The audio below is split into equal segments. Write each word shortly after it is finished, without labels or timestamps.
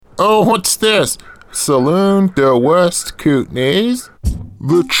Oh, what's this? Saloon de West Kootenays?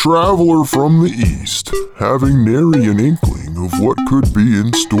 The traveler from the east, having nary an inkling of what could be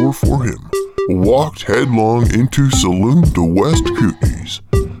in store for him, walked headlong into Saloon de West Kootenays,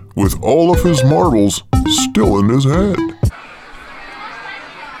 with all of his marbles still in his head.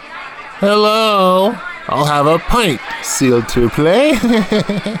 Hello, I'll have a pint, s'il te plaît.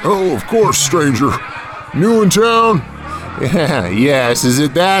 Oh, of course, stranger. New in town? Yes, is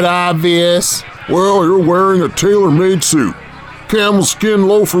it that obvious? Well, you're wearing a tailor-made suit, camel skin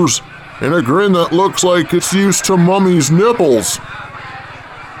loafers, and a grin that looks like it's used to mummy's nipples.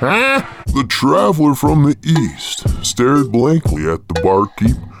 Huh? The traveler from the east stared blankly at the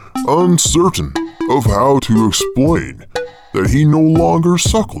barkeep, uncertain of how to explain that he no longer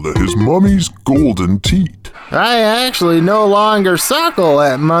suckled at his mummy's golden teat. I actually no longer suckle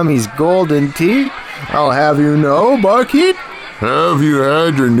at Mummy's golden teat. I'll have you know, barkeep. Have you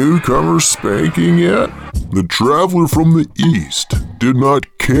had your newcomer spanking yet? The traveler from the east did not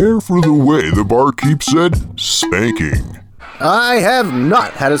care for the way the barkeep said spanking. I have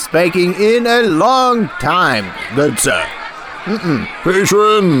not had a spanking in a long time, good sir.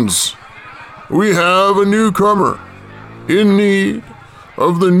 Patrons, we have a newcomer in need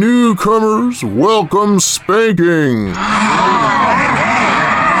of the newcomer's welcome spanking.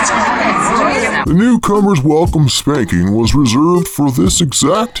 The newcomer's welcome spanking was reserved for this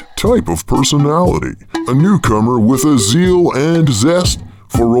exact type of personality, a newcomer with a zeal and zest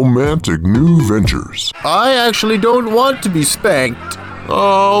for romantic new ventures. I actually don't want to be spanked.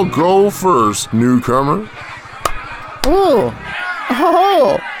 I'll go first, newcomer. Oh.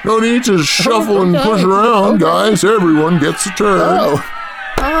 No need to shuffle and push around, guys. Everyone gets a turn.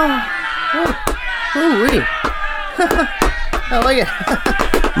 Wee. I like it.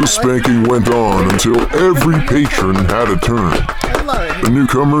 The spanking went on until every patron had a turn. I love it. The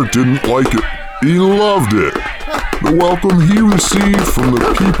newcomer didn't like it. He loved it. The welcome he received from the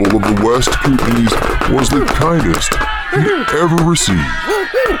people of the West Kootenays was the kindest he ever received.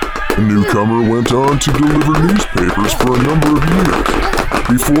 The newcomer went on to deliver newspapers for a number of years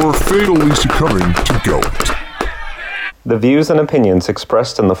before fatally succumbing to gout. The views and opinions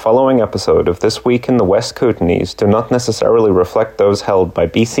expressed in the following episode of This Week in the West Kootenays do not necessarily reflect those held by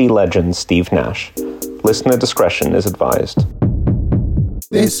BC legend Steve Nash. Listener discretion is advised.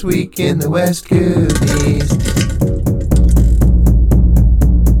 This Week in the West Kootenays.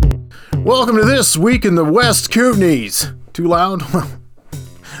 Welcome to This Week in the West Kootenays. Too loud?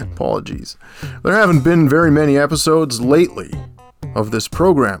 Apologies. There haven't been very many episodes lately of this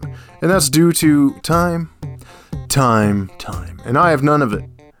program, and that's due to time. And I have none of it.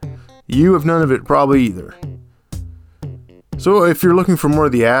 You have none of it probably either. So if you're looking for more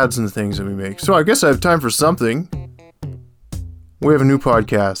of the ads and things that we make, so I guess I have time for something. We have a new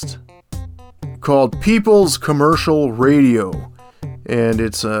podcast called People's Commercial Radio, and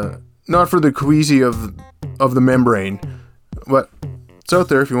it's not for the queasy of the membrane, but it's out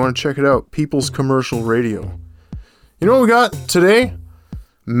there if you want to check it out. People's Commercial Radio. You know what we got today?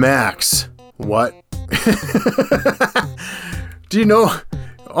 Max. What? Do you know,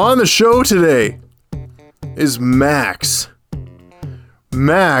 on the show today is Max.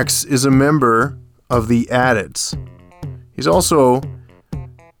 Max is a member of the Addicts. He's also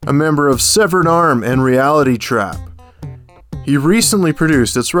a member of Severed Arm and Reality Trap. He recently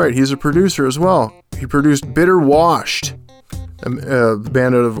produced, that's right, he's a producer as well. He produced Bitter Washed, a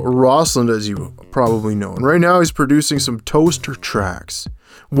band out of Rossland, as you probably know. And right now he's producing some Toaster tracks.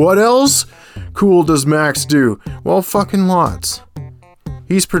 What else cool does Max do? Well, fucking lots.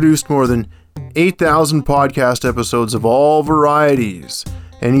 He's produced more than 8,000 podcast episodes of all varieties,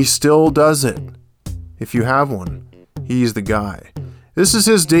 and he still does it. If you have one, he's the guy. This is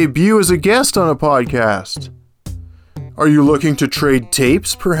his debut as a guest on a podcast. Are you looking to trade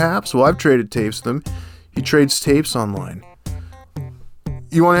tapes, perhaps? Well, I've traded tapes with him. He trades tapes online.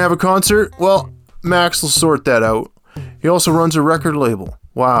 You want to have a concert? Well, Max will sort that out. He also runs a record label.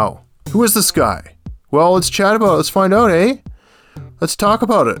 Wow. Who is this guy? Well, let's chat about it. Let's find out, eh? Let's talk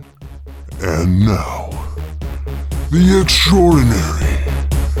about it. And now, the extraordinary,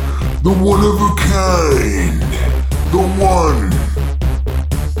 the one of a kind, the one,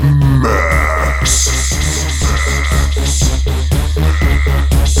 Max.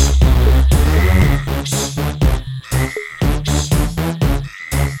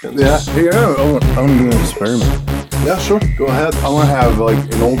 Yeah, here, I'm gonna do an experiment. Yeah, sure. Go ahead. I want to have like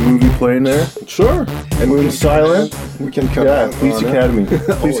an old movie playing there. Sure. And when silent, we can cut yeah, out Police on it. Academy.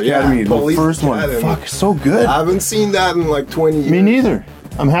 Police Academy, the Police first Academy. one. Fuck, so good. I haven't seen that in like 20 years. Me neither.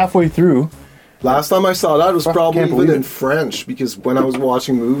 I'm halfway through, Last time I saw that was Fuck, probably can't even believe in it. French, because when I was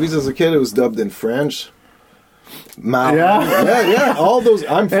watching movies as a kid, it was dubbed in French. Yeah. yeah. All those.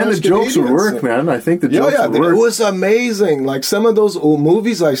 I'm French And the jokes would Canadian, work, so- man. I think the Yeah, jokes yeah, would it work. was amazing. Like some of those old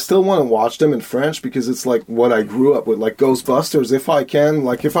movies, I still want to watch them in French because it's like what I grew up with, like Ghostbusters. If I can,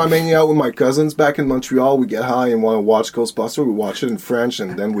 like if I'm hanging out with my cousins back in Montreal, we get high and want to watch Ghostbusters. We watch it in French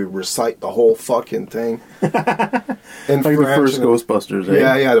and then we recite the whole fucking thing in Like the first and- Ghostbusters,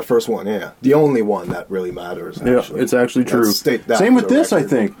 eh? Yeah, the first one. Yeah, the only one that really matters. Yeah, Actually. it's actually true. Let's state that Same for with the this, I record.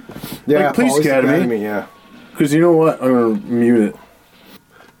 think. Yeah, like Police Academy. Yeah, Because you know what? I'm going to mute it.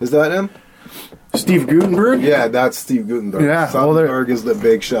 is that him? Steve Gutenberg? Yeah, that's Steve Gutenberg. Yeah, well, there- Gutenberg is the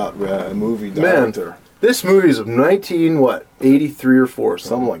big shot movie director. This movie is of 83 or 4,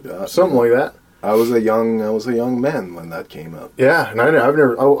 Something like that. Something like that. I was a young man when that came out. Yeah, and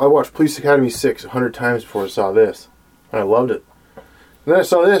I watched Police Academy 6 100 times before I saw this. And I loved it. And then I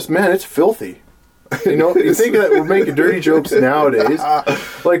saw this, man, it's filthy. You know, you think that we're making dirty jokes nowadays.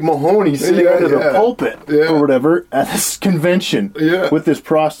 Like Mahoney sitting Yeah, under the yeah. pulpit Yeah. or whatever at this convention Yeah. with this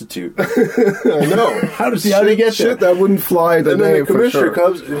prostitute. I know. How did he get there? Shit, that wouldn't fly today. And then the for commissioner sure.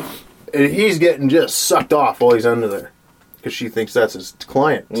 comes, and he's getting just sucked off while he's under there. Because she thinks that's his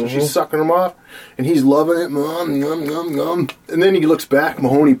client. So she's sucking him off, and he's loving it. Nom. And then he looks back,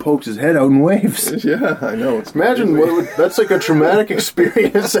 Mahoney pokes his head out and waves. Yeah, I know. It's Imagine, crazy. that's like a traumatic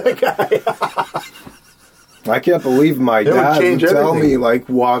experience, that guy. I can't believe my That would dad would change tell everything. me, like,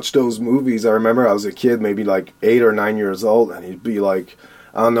 watch those movies. I remember I was a kid, maybe like 8 or 9 years old, and he'd be like,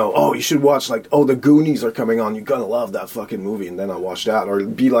 I don't know, oh, you should watch, like, oh, the Goonies are coming on, you're gonna love that fucking movie, and then I watched that. Or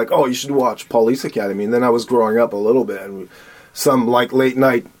it'd be like, oh, you should watch Police Academy, and then I was growing up a little bit, and some, like, late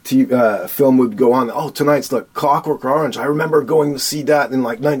night film would go on, oh, tonight's the Clockwork Orange, I remember going to see that in,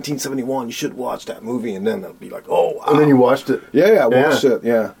 like, 1971, you should watch that movie, and then I'd be like, oh, wow. And then you watched it. Yeah, I watched it,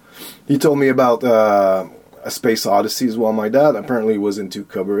 yeah. He told me about A Space Odyssey as well. My dad apparently was into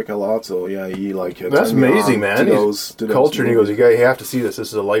Kubrick a lot, so yeah, he like That's turned me amazing, on man. to He's those cultured, and he goes, movies. you have to see this. This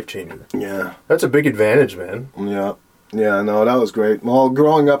is a life changer. Yeah, That's a big advantage, man. yeah, no, that was great. Well,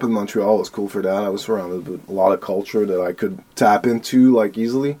 growing up in Montreal was cool for that. I was surrounded with a lot of culture that I could tap into like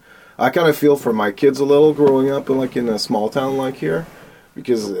easily. I kind of feel for my kids a little growing up in a small town like here,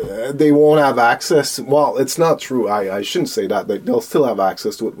 because they won't have access. Well, it's not true. I shouldn't say that. They'll still have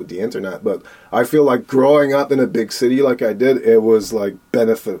access to it with the internet. But I feel like growing up in a big city like I did, it was like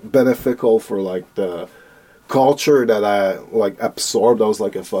beneficial for like the culture that I like absorbed. I was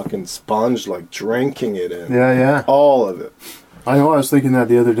like a fucking sponge, like drinking it in. Yeah. All of it. I know, I was thinking that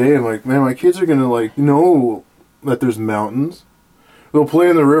the other day. I'm like, man, my kids are going to, like, know that there's mountains. They'll play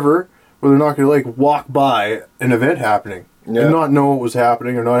in the river, where they're not going to, like, walk by an event happening. Yeah. And not know what was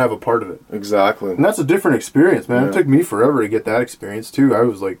happening or not have a part of it. Exactly. And that's a different experience, man. Yeah. It took me forever to get that experience, too. I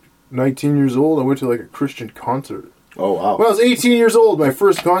was, like, 19 years old. I went to, like, a Christian concert. Oh wow. When I was 18 years old, my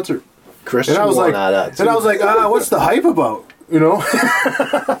first concert. Christian And I was one like, out of that, what's the hype about? You know?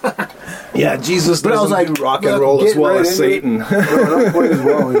 yeah, Jesus But I was doesn't like, do rock and roll as get well right as into it. Satan. No, not quite as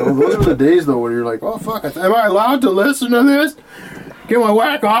well. You know? Those are the days, though, where you're like, oh, fuck, am I allowed to listen to this? Get my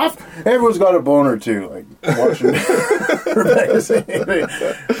whack off? Everyone's got a boner, too, like, watching Rebecca sing.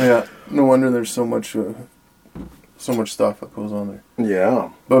 Yeah, no wonder there's so much stuff that goes on there. Yeah.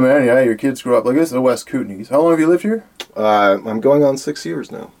 But, man, yeah, your kids grew up. Like, this is the West Kootenays. How long have you lived here? I'm going on 6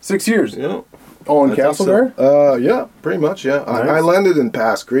 years now. 6 years. Yeah. Oh, in I think Castlegar? so. Yeah, pretty much, yeah. Nice. I landed in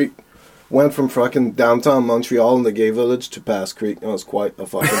Pass Creek. Went from fucking downtown Montreal in the gay village to Pass Creek. That was quite a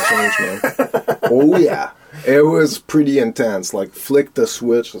fucking change, man. Oh, yeah. It was pretty intense. Like, flick the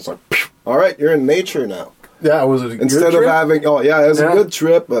switch. It's like, all right, you're in nature now. Yeah, was it a Instead good of trip? having, oh yeah, it was Yeah. a good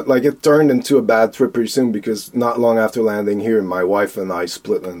trip, but like it turned into a bad trip pretty soon because not long after landing here, my wife and I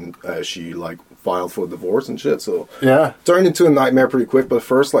split and she like filed for divorce and shit. So Yeah. turned into a nightmare pretty quick. But the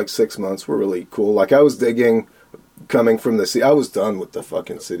first like 6 months were really cool. Like I was digging coming from the city. I was done with the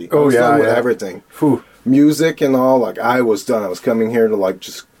fucking city. I Oh, was yeah, done with yeah. everything, Phew. music and all. Like I was done. I was coming here to like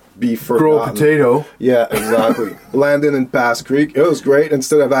just be forgotten. Grow a potato. Yeah, exactly. Landing in Pass Creek, it was great.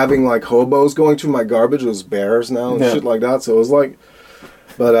 Instead of having like hobos going through my garbage, it was bears now and Yeah. shit like that. So it was like,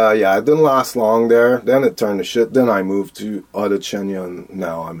 but yeah, it didn't last long there. Then it turned to shit. Then I moved to Ottachenya, and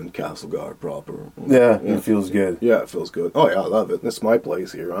now I'm in Castlegar proper. Yeah, it feels good. Yeah, it feels good. Oh yeah, I love it. This is my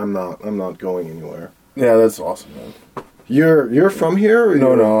place here. I'm not going anywhere. Yeah, that's awesome, man. You're from here? Or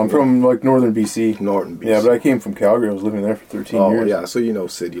No, you're- I'm from, like, northern BC. Northern BC. Yeah, but I came from Calgary. I was living there for 13 Oh years. yeah, so you know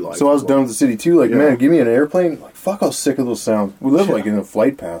city life. So I was as well. done with the city, too. Like, Yeah. man, give me an airplane. Like, fuck, I was sick of those sounds. We live, like, in a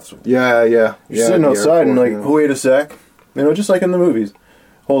flight path. So Yeah. you're sitting the outside and, like, airport, oh, wait a sec. You know, just like in the movies.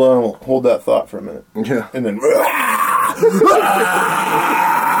 Hold on, hold that thought for a minute. yeah. And then...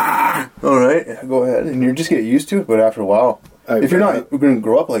 All right, go ahead, and you just get used to it. But after a while, if you're not going to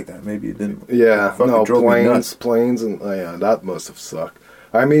grow up like that, maybe you didn't. Yeah, no, drove me nuts. planes, and yeah, that must have sucked.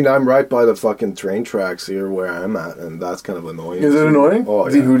 I mean, I'm right by the fucking train tracks here where I'm at, and that's kind of annoying. Is it annoying? Oh,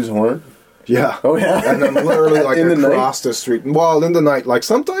 Does yeah. he hoot his horn? Yeah. Oh, yeah. And I'm literally like In the across the street. Well, in the night. Like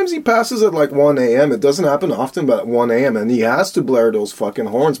sometimes he passes at like 1 a.m. It doesn't happen often, but at 1 a.m. And he has to blare those fucking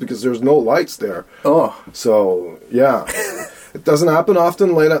horns because there's no lights there. Oh. So, yeah. It doesn't happen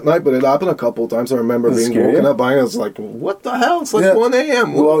often late at night, but it happened a couple of times. I remember being woken up by it. I was like, what the hell? It's like 1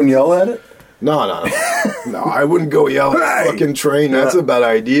 a.m. Go out and yell at it? No. No, I wouldn't go yell at a fucking train. That's a bad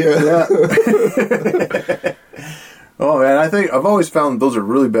idea. Yeah. Oh man, I've always found those are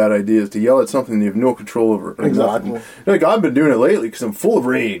really bad ideas to yell at something you have no control over. Exactly. Like I've been doing it lately because I'm full of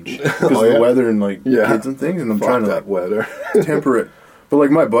rage because of the weather and like kids and things, and I'm trying to that weather. temper it. But like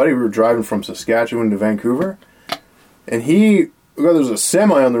my buddy, we were driving from Saskatchewan to Vancouver, and there was a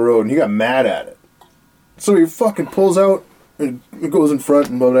semi on the road, and he got mad at it. So he fucking pulls out and it goes in front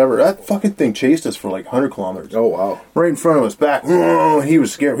and whatever. That fucking thing chased us for like 100 kilometers. Oh wow! Right in front of us, back. He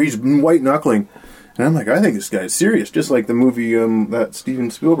was scared. He's white knuckling. And I'm like, I think this guy's serious, just like the movie, that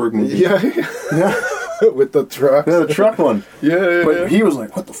Steven Spielberg movie. Yeah. With the truck. Yeah, the truck one. Yeah. But he was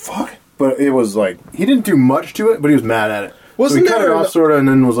like, what the fuck? But it was like, he didn't do much to it, but he was mad at it. Wasn't so he cut it there off, sort of, and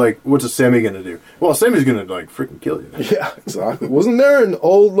then was like, what's a semi going to do? Well, a semi's going to, like, freaking kill you. Yeah, exactly. Wasn't there an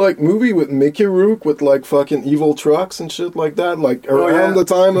old, like, movie with Mickey Rourke with, like, fucking evil trucks and shit like that? Like, around the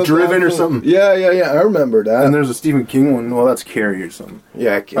time of... Driven or something. Yeah. I remember that. And there's a Stephen King one. Well, that's Carrie or something.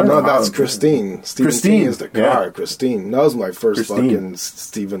 Yeah, know that's how- Christine. Stephen King is the car. Yeah. Christine. That was my first Christine. fucking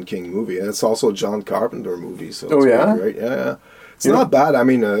Stephen King movie. And it's also a John Carpenter movie, so it's Oh, yeah? pretty great. Yeah. It's not bad. I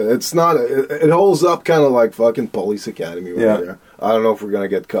mean, it's not... It holds up kind of like fucking Police Academy right there. I don't know if we're going to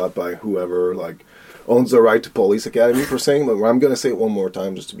get caught by whoever, like, owns the right to Police Academy for saying, but I'm going to say it one more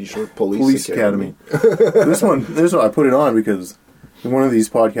time just to be sure. Police Academy. This one, I put it on because in one of these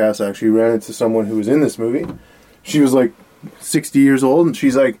podcasts I actually ran into someone who was in this movie. She was like 60 years old, and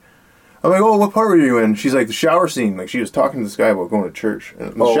she's like, I'm like, oh, what part were you in? She's like, the shower scene. Like, she was talking to this guy about going to church.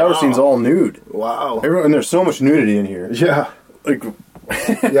 And the shower scene's all nude. Wow. And there's so much nudity in here. Yeah. Like...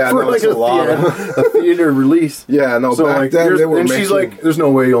 Yeah, for no, like it's a lot. a theater release. Yeah, no, So back like, then they were and making... she's like, "There's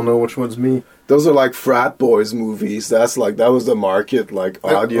no way you'll know which one's me." Those are like frat boys movies. That was the market, like,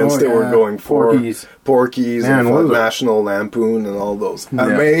 audience they were going for. Porky's Man, and what was it? National Lampoon and all those.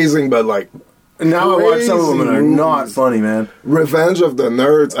 Amazing, but like... And now I watch some of them and they're crazy not movies. funny, man. Revenge of the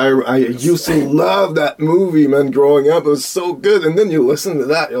Nerds. I used to love that movie, man, growing up. It was so good. And then you listen to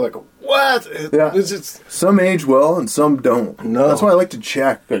that, you're like, what? It's just... Some age well and some don't. No. That's why I like to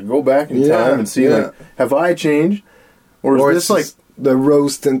check. Like, go back in time and see, like, have I changed? Or is this like... the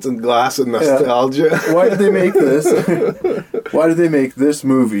rose-tinted glass of nostalgia. Why did they make this? Why did they make this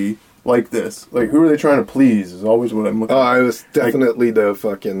movie like this? Like, who are they trying to please is always what I'm looking at. It was definitely the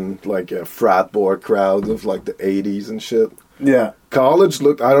fucking, like, frat boy crowds of, like, the 80s and shit. Yeah. College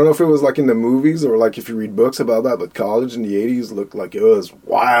looked, I don't know if it was, like, in the movies or, like, if you read books about that, but college in the 80s looked like it was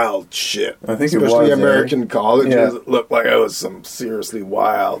wild shit. I think it was, especially American colleges, Yeah. it looked like it was some seriously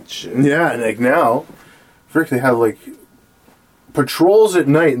wild shit. Yeah, and like now, frick, they have like patrols at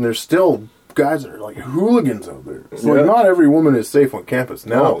night, and there's still guys that are like hooligans out there. So like, not every woman is safe on campus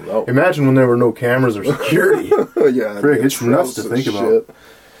now. No. Imagine when there were no cameras or security. Yeah, Frick, it's nuts to think about.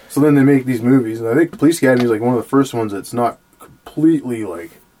 So then they make these movies, and I think Police Academy is like one of the first ones that's not completely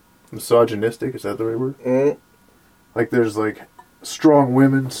like misogynistic. Is that the right word? Mm. Like there's like strong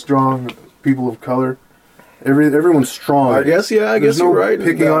women, strong people of color. Everyone's strong. I guess There's no you're right. in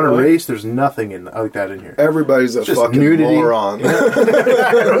picking that on a way. race. There's nothing like that in here. Everybody's a Just fucking nudity. moron. Moron.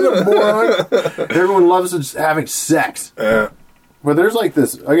 Everyone loves just having sex. But there's like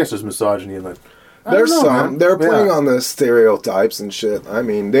this. I guess there's misogyny in that. There's some. Man. They're playing Yeah. on the stereotypes and shit. I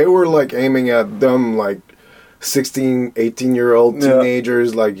mean, they were like aiming at them like 16, 18-year-old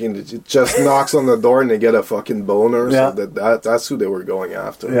teenagers. Like, you know, it just knocks on the door and they get a fucking boner. Yeah. So that's who they were going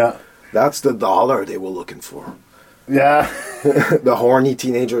after. Yeah. That's the dollar they were looking for. Yeah. The horny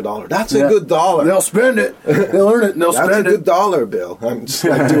teenager dollar. That's a good dollar. They'll spend it. They'll earn it. And they'll That's spend a good it. dollar, Bill. I'm just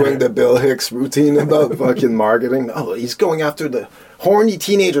like doing the Bill Hicks routine about fucking marketing. Oh, he's going after the horny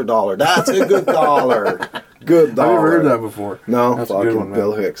teenager dollar. That's a good dollar. Good dollar. I've never heard that before. No, That's a fucking good one, man.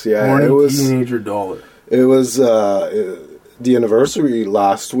 Bill Hicks. Yeah, Horny it was. teenager dollar. It was the anniversary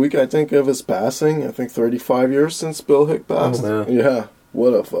last week, I think, of his passing. I think 35 years since Bill Hicks passed. Oh, yeah, what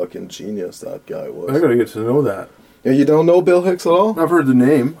a fucking genius that guy was. I gotta get to know that. Yeah, you don't know Bill Hicks at all? I've heard the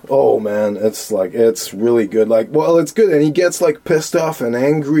name. Oh man, it's really good. Like, well, it's good, and he gets like pissed off and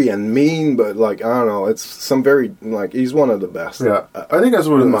angry and mean, but like I don't know, it's some very like he's one of the best. Yeah, I think that's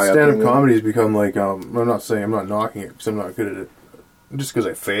what in my stand-up opinion. comedy has become. Like, I'm not knocking it because I'm not good at it. Just because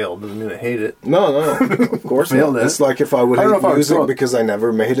I failed doesn't mean I hate it. No, of course Failed not. it. It's like if I would I don't know hate if I would music call it- because I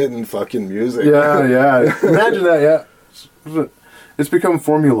never made it in fucking music. Yeah. Imagine that. Yeah, it's become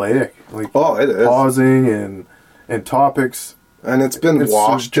formulaic. Like, Oh, it is. pausing and topics. And it's been It's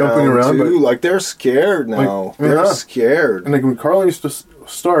washed jumping down around, too. but- Like they're scared now. Like, they're yeah. scared. And like when Carl used to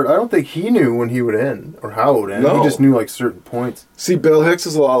start, I don't think he knew when he would end or how it would end. No. He just knew like certain points. See, Bill Hicks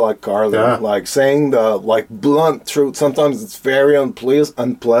is a lot like Carly. Yeah. Like saying the like blunt truth. Sometimes it's very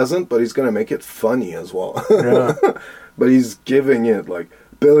unpleasant, but he's gonna make it funny as well. Yeah. But he's giving it like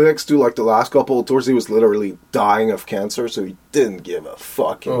Bill Hicks do like the last couple of tours. He was literally dying of cancer, so he didn't give a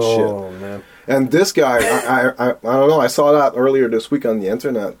fucking shit. Oh man. And this guy, I don't know. I saw that earlier this week on the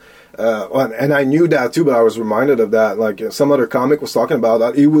internet, and I knew that too. But I was reminded of that. Like some other comic was talking about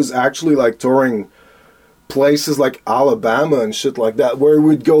that. He was actually like touring places like Alabama and shit like that, where he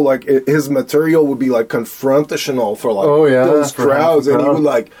would go like his material would be like confrontational for like those for half crowds, the and he crowd. would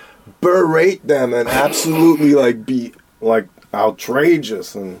like berate them and absolutely like be like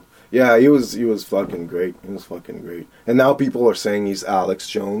outrageous. And yeah, he was fucking great. He was fucking great. And now people are saying he's Alex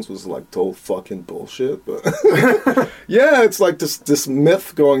Jones, was like total fucking bullshit. But yeah, it's like this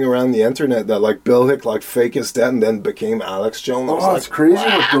myth going around the internet that like Bill Hick like fake his death and then became Alex Jones. I was Oh, like, it's crazy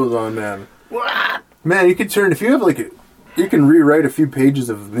what goes on, man. What? Man, you could turn if you have you can rewrite a few pages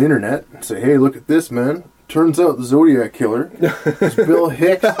of the internet and say, "Hey, look at this, man." Turns out the Zodiac killer is Bill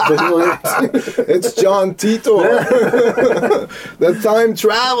Hicks. It's John Titor, the time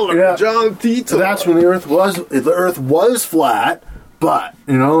traveler. Yeah. John Titor. So that's when the Earth was flat, but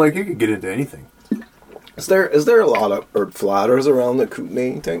like you could get into anything. Is there a lot of Earth flatters around the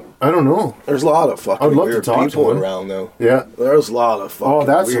Kootenai thing? I don't know. There's a lot of fucking I'd love to weird talk to people one. around though. Yeah. There's a lot of fucking Oh,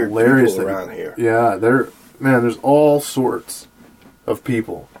 that's weird hilarious people that- around here. Yeah, there's all sorts of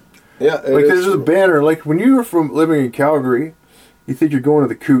people. Yeah, Like there's a banner. Like when you were living in Calgary, you think you're going to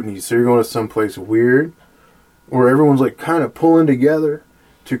the Kootenays, so you're going to someplace weird, where everyone's like kind of pulling together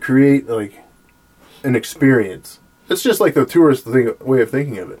to create like an experience. It's just like the tourist way of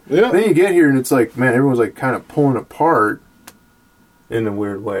thinking of it. Yeah. Then you get here and it's like, man, everyone's like kind of pulling apart in a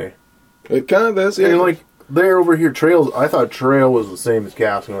weird way. It kind of is. Yeah. And like there over here, Trails. I thought Trail was the same as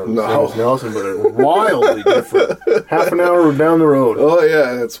Castle or the No. same as Nelson, but it's wildly different. Half an hour down the road. Oh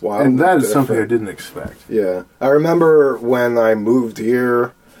yeah, it's wild. And that is something I didn't expect. Yeah, I remember when I moved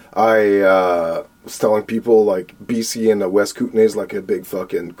here, I was telling people like BC and the West Kootenay is like a big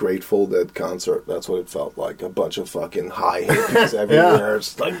fucking Grateful Dead concert. That's what it felt like. A bunch of fucking high hippies everywhere.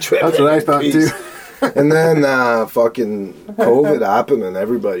 It's like tripping. That's what I thought too. And then fucking COVID happened and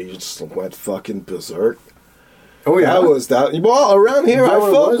everybody just went fucking berserk. Oh yeah, That was that. Well, around here, Is that I what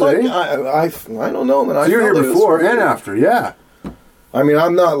it felt was, like eh? I don't know, man. So I you were felt here it was before weird. and after, yeah. I mean,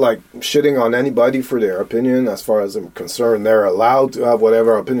 I'm not like shitting on anybody for their opinion as far as I'm concerned. They're allowed to have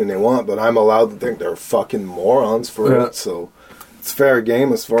whatever opinion they want, but I'm allowed to think they're fucking morons for Yeah. it. So it's fair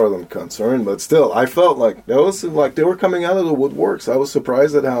game as far as I'm concerned. But still, I felt like that was like they were coming out of the woodworks. I was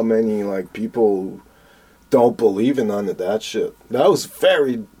surprised at how many like people don't believe in none of that shit. That was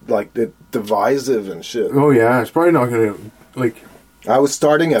very like divisive and shit. Oh yeah, it's probably not gonna like. I was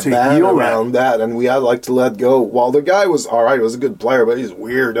starting a To band heal around that, and we had like to let go. Well, the guy was all right; he was a good player, but he's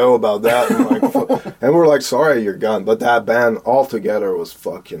weirdo about that. And, like, and we're like, "Sorry, you're gone." But that band altogether was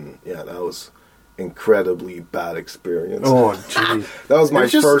fucking that was incredibly bad experience. Oh jeez. That was my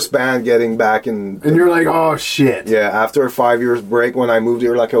It's just- first band getting back in. And you're like, oh shit. Yeah, after a 5 years break, when I moved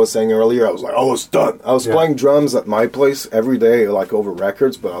here, like I was saying earlier, I was like, "Oh, it's done." I was Yeah. playing drums at my place every day, like over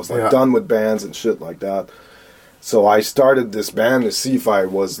records, but I was like Yeah. done with bands and shit like that. So I started this band to see if I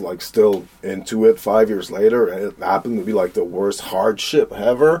was like still into it 5 years later, and it happened to be like the worst hardship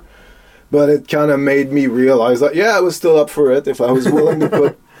ever. But it kind of made me realize that yeah, I was still up for it if I was willing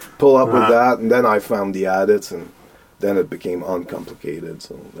to pull up with that. And then I found the Addicts, and then it became uncomplicated.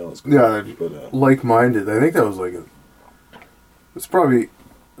 So that was good. Yeah, But, like-minded. I think that was like it's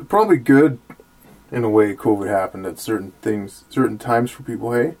probably good in a way. COVID happened at certain times for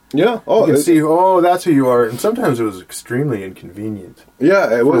people. Hey, yeah. Oh, you can it's- see. Oh, that's who you are. And sometimes it was extremely inconvenient. yeah,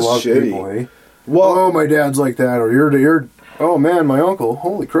 it For was a lot of shitty. people, hey? Well, Oh, my dad's like that, or you're. Oh man, my uncle.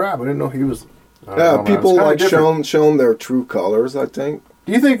 Holy crap! I didn't know he was. I don't know, man. people It's kinda like different. shown their true colors. I think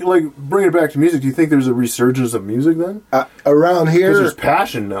Do you think, like, bring it back to music, do you think there's a resurgence of music then? Around here... Because there's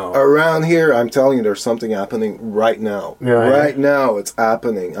passion now. Around here, I'm telling you, there's something happening right now. Yeah, right now, it's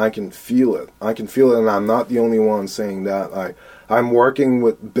happening. I can feel it. And I'm not the only one saying that. I'm working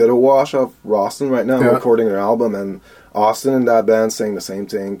with Bitterwash of Roston right now, recording their album, and Austin and that band saying the same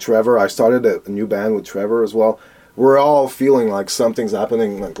thing. Trevor, I started a new band with Trevor as well. We're all feeling like something's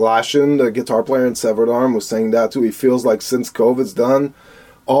happening. Like Lashin, the guitar player in Severed Arm, was saying that too. He feels like since COVID's done,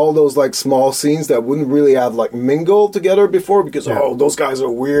 all those like small scenes that wouldn't really have like mingled together before because those guys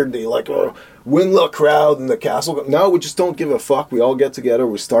are weird. They like Winlow crowd and the castle. Now we just don't give a fuck. We all get together.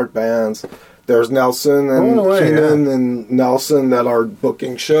 We start bands. There's Nelson and Keenan and Nelson that are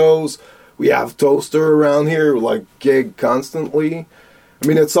booking shows. We have Toaster around here, like gig constantly. I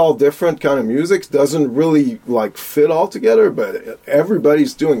mean, it's all different kind of music. Doesn't really like fit all together, but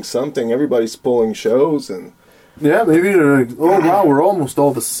everybody's doing something. Everybody's pulling shows and maybe like, wow, we're almost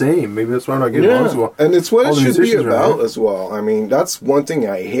all the same. Maybe that's why I'm not getting along as well. And it's what it should be about as well. I mean, that's one thing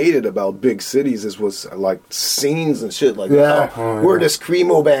I hated about big cities was like scenes and shit like that. We're the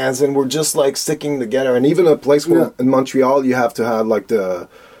screamo bands and we're just like sticking together. And even a place where in Montreal you have to have like the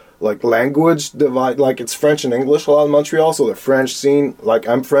language divide, like it's French and English a lot in Montreal, so the French scene, like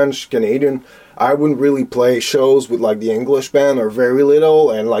I'm French Canadian, I wouldn't really play shows with like the English band or very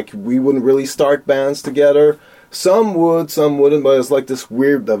little, and like we wouldn't really start bands together. Some would, some wouldn't, but it's like this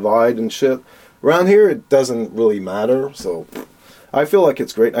weird divide and shit. Around here it doesn't really matter, so I feel like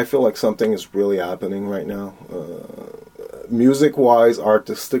it's great. I feel like something is really happening right now. Music wise,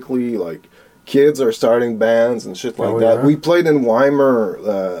 artistically, like kids are starting bands and shit like that. We played in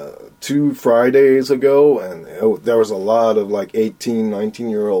Weimar 2 Fridays ago, and there was a lot of like 18,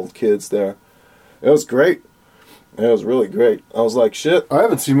 19-year-old kids there. It was great. It was really great. I was like, shit. I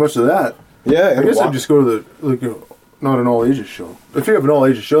haven't seen much of that. Yeah. I guess I'd just go to not an all-ages show. If you have an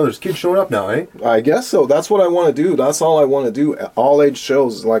all-ages show, there's kids showing up now, eh? I guess so. That's what I want to do. That's all I want to do. All-age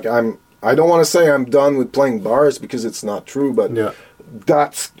shows. Like I don't want to say I'm done with playing bars because it's not true, but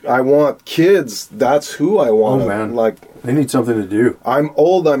I want kids. That's who I want. Oh man, like they need something to do. I'm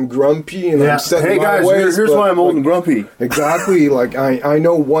old. I'm grumpy, and I'm set in my ways. Here's why I'm old and grumpy. Exactly. Like I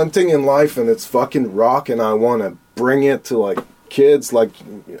know one thing in life, and it's fucking rock, and I want to bring it to like kids. Like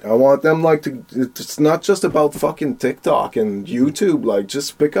I want them like to. It's not just about fucking TikTok and YouTube. Like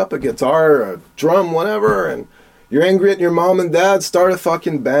just pick up a guitar, a drum, whatever, and you're angry at your mom and dad. Start a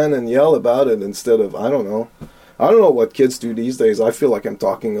fucking band and yell about it instead of I don't know what kids do these days. I feel like I'm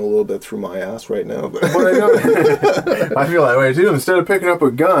talking a little bit through my ass right now. But I know. I feel that way too. Instead of picking up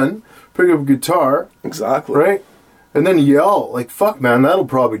a gun, pick up a guitar. Exactly. Right? And then yell. Like, fuck, man, that'll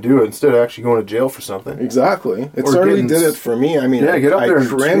probably do it instead of actually going to jail for something. Exactly. It certainly did it for me. I mean, get up there I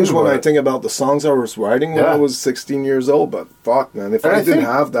cringe when I think about the songs I was writing when I was 16 years old. But fuck, man, if I didn't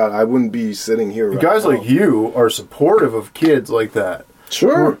have that, I wouldn't be sitting here right now. Guys like you are supportive of kids like that.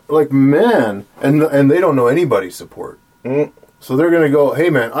 Sure. Like, man, and they don't know anybody's support. So they're going to go, hey,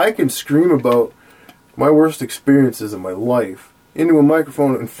 man, I can scream about my worst experiences in my life into a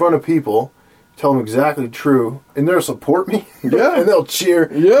microphone in front of people, tell them exactly true, and they'll support me. Yeah. And they'll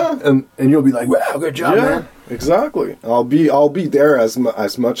cheer. Yeah. And you'll be like, wow, good job, man. Exactly. I'll be there as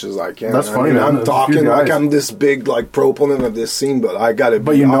much as I can. That's funny, man. I'm talking like I'm this big like proponent of this scene, but I gotta be honest.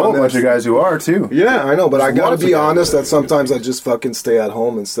 But you know a bunch of guys who are too. Yeah, I know, but I gotta be honest that sometimes I just fucking stay at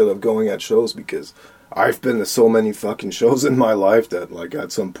home instead of going at shows because I've been to so many fucking shows in my life that like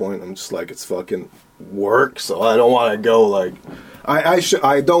at some point I'm just like it's fucking work, so I don't want to go like I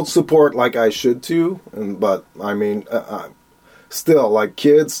don't support like I should to, but I mean still like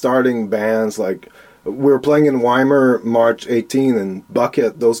kids starting bands like. We're playing in Weimar March 18 and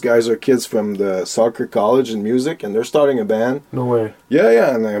Bucket. Those guys are kids from the Soccer College in music, and they're starting a band. No way.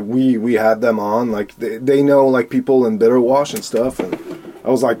 Yeah, and we had them on. Like they know like people in Bitterwash and stuff, and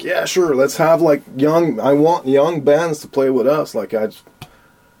I was like, yeah, sure, let's have like I want young bands to play with us. Like I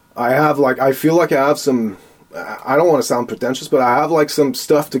feel like I have some. I don't want to sound pretentious, but I have like some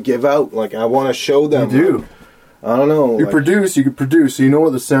stuff to give out. Like I want to show them. You do. Like, I don't know. You can produce, so you know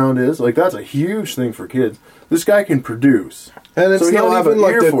what the sound is. Like, that's a huge thing for kids. This guy can produce. And it's so not even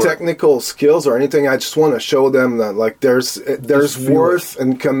like the technical skills or anything. I just want to show them that, like, there's worth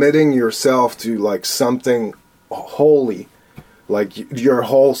in committing yourself to, like, something holy. Like, your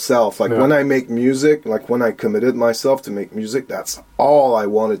whole self. Like, when I make music, like, when I committed myself to make music, that's all I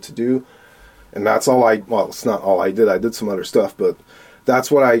wanted to do. And that's all well, it's not all I did. I did some other stuff, but...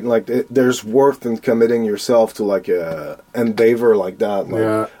 That's what I like. There's worth in committing yourself to like a endeavor like that.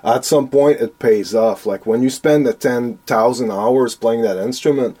 Like, at some point, it pays off. Like when you spend the 10,000 hours playing that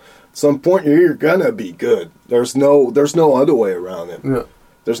instrument, some point you're gonna be good. There's no other way around it. Yeah.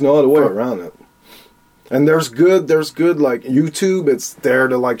 There's no other way around it. And there's good like YouTube. It's there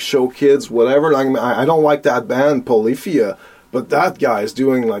to like show kids whatever. Like, I don't like that band Polyphia, but that guy is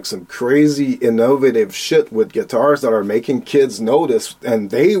doing like some crazy innovative shit with guitars that are making kids notice, and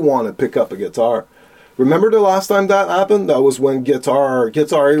they want to pick up a guitar. Remember the last time that happened? That was when Guitar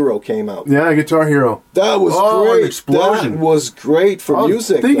Hero came out. Yeah, Guitar Hero. That was An great. explosion. That was great for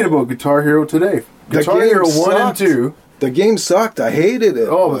music. I was thinking about Guitar Hero today. Guitar Hero 1 and 2. The game sucked. I hated it.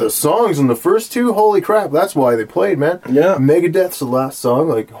 Oh, but the songs in the first two, holy crap, that's why they played, man. Yeah. Megadeth's the last song,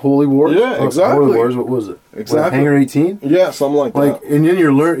 like Holy Wars. Yeah, exactly. Holy Wars, what was it? Exactly. What, Hangar 18? Yeah, something like that. And then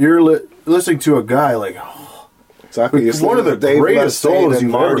you're listening to a guy like... Exactly. It's one of the Dave greatest Mustaine solos and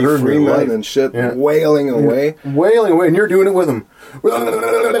you've Marty ever heard in your Freeman life. and shit, Yeah. wailing away. Wailing away, and you're doing it with him.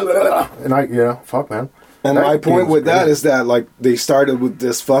 And fuck, man. And That my point game's with that great. is that, like, they started with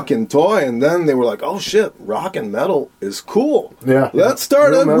this fucking toy, and then they were like, oh shit, rock and metal is cool. Yeah. Let's start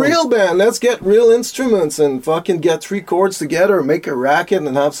Real a metal. real band. Let's get real instruments and fucking get 3 chords together, make a racket,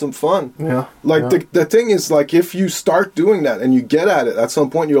 and have some fun. Yeah. Like, yeah. the thing is, like, if you start doing that and you get at it, at some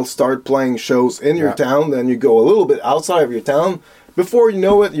point you'll start playing shows in your Yeah. town, then you go a little bit outside of your town. Before you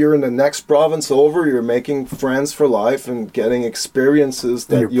know it, you're in the next province over, you're making friends for life and getting experiences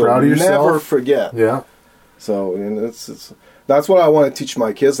And that you're proud of you'll yourself. never forget. Yeah. So, and it's that's what I want to teach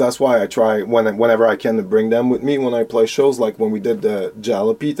my kids. That's why I try whenever I can to bring them with me when I play shows. Like when we did the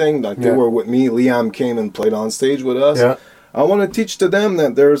Jalopy thing, like they Yeah. were with me. Liam came and played on stage with us. Yeah. I want to teach to them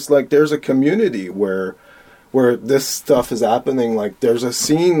that there's a community where this stuff is happening. Like there's a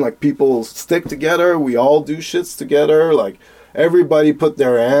scene. Like people stick together. We all do shits together. Like everybody put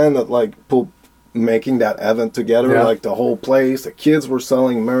their hand at like making that event together. Yeah. Like the whole place. The kids were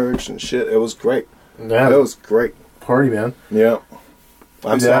selling merch and shit. It was great. Yeah. It was great. Party, man. Yeah.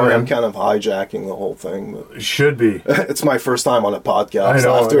 I'm Yeah, sorry, man. I'm kind of hijacking the whole thing. But It should be. it's my first time on a podcast I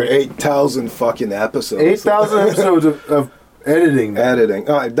know. after 8,000 fucking episodes. 8,000 episodes of editing. Editing.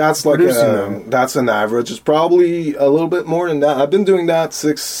 That's like Producing them. that's an average. It's probably a little bit more than that. I've been doing that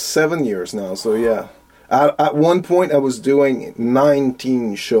 6-7 years now. So yeah. At one point, I was doing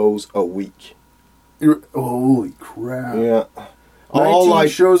 19 shows a week. Holy crap. Yeah. 19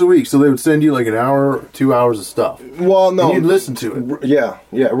 shows a week, so they would send you like an hour, 2 hours of stuff. Well, no. And you'd listen to it. Yeah.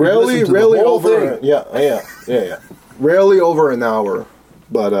 listen to the Rarely whole over. thing. Yeah. Rarely over an hour,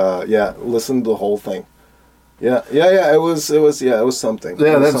 but yeah, listen to the whole thing. Yeah. It was something. Yeah, It was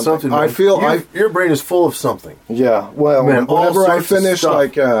that's something. I man. feel your brain is full of something. Yeah. Well, Man, all whenever I sorts of finish stuff.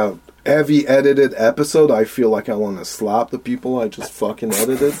 like a heavy edited episode, I feel like I want to slap the people I just fucking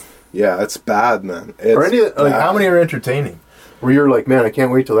edited. Yeah, it's bad, man. It's Or any, like, bad. how many are entertaining? Where you're like, man, I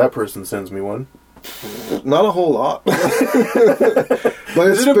can't wait till that person sends me one. Not a whole lot. But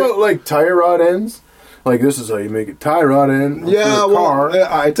it's Is it about like tie rod ends? Like this is how you make a tie rod end. Yeah, for a car. well,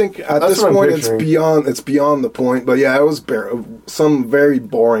 I think at That's this what I'm point it's picturing. beyond the point. But yeah, it was some very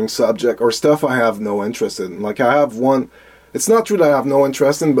boring subject or stuff I have no interest in. Like I have one. It's not true that I have no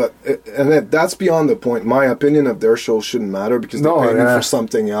interest in, but that's beyond the point. My opinion of their show shouldn't matter because they pay me for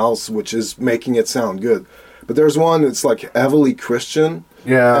something else, which is making it sound good. But there's one that's like heavily Christian.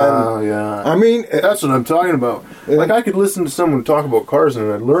 Yeah. I mean, That's what I'm talking about. Yeah. Like I could listen to someone talk about cars and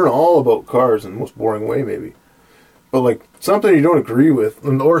I'd learn all about cars in the most boring way, maybe. But like something you don't agree with,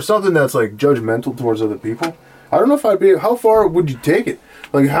 or something that's like judgmental towards other people. I don't know if I'd be. How far would you take it?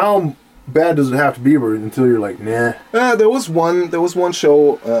 Like how bad does it have to be until you're like, nah? there was one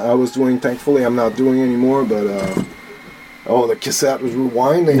show I was doing. Thankfully, I'm not doing anymore. But the cassette was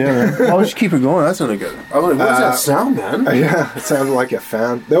rewinding. Yeah. Why don't you keep it going? That's not good. I was like, what's that sound, man? Yeah, it sounded like a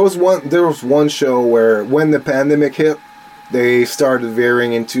fan. There was one show where when the pandemic hit, they started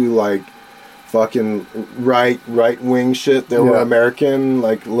veering into like fucking right wing shit. They were Yeah. American,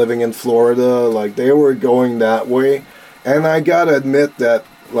 like living in Florida, like they were going that way. And I gotta admit that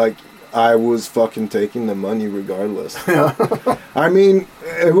like I was fucking taking the money regardless. I mean,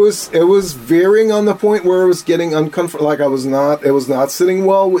 it was veering on the point where it was getting uncomfortable. Like it was not sitting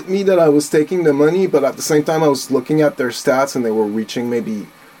well with me that I was taking the money, but at the same time I was looking at their stats and they were reaching maybe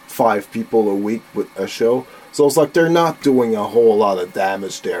 5 people a week with a show. So it's like they're not doing a whole lot of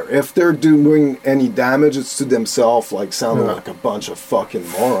damage there. If they're doing any damage, it's to themselves, like sounding like a bunch of fucking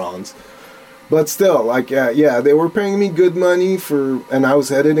morons. But still, like, yeah, they were paying me good money and I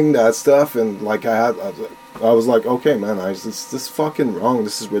was editing that stuff, and like I was like, okay, man, this fucking wrong.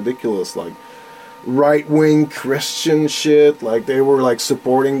 This is ridiculous. Like, right-wing Christian shit. Like, they were like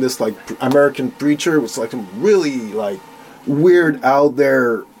supporting this like American preacher. It was like really like weird out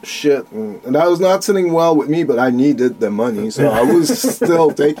there shit, and that was not sitting well with me, but I needed the money, so I was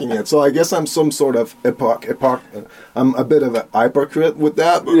still taking it. So I guess I'm some sort of I'm a bit of a hypocrite with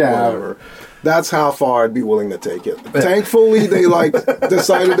that, but whatever. That's how far I'd be willing to take it. Thankfully, they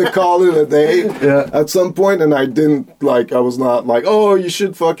decided to call it a day at some point, and I didn't I was not like, oh, you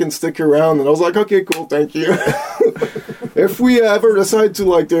should fucking stick around, and I was like, okay, cool, thank you. If we ever decide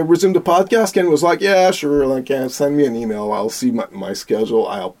to to resume the podcast, Ken was like, yeah, sure, send me an email. I'll see my schedule.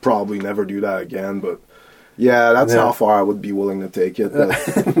 I'll probably never do that again, but yeah, that's how far I would be willing to take it.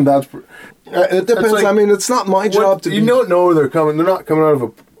 It depends. I mean, it's not my job to. You don't know where they're coming. They're not coming out of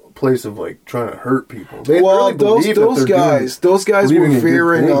a place of trying to hurt people. They well, really those guys were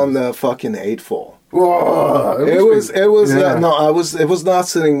veering on the fucking hateful. Whoa, it was not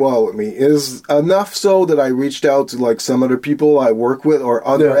sitting well with me. It was enough so that I reached out to some other people I work with or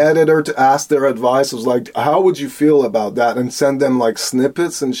other editor to ask their advice. I was like, how would you feel about that? And send them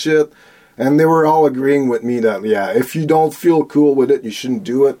snippets and shit. And they were all agreeing with me that, if you don't feel cool with it, you shouldn't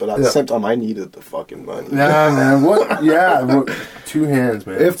do it. But at the same time, I needed the fucking money. Nah, man. What? Yeah. 2 hands,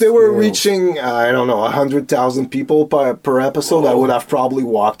 man. If they were reaching, 100,000 people per episode, I would have probably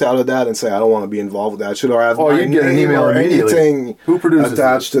walked out of that and say, I don't want to be involved with that. Should I have you'd get an email or anything Who produces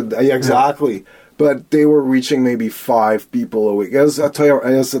attached to that? Yeah, exactly. Yeah. But they were reaching maybe 5 people a week. It was a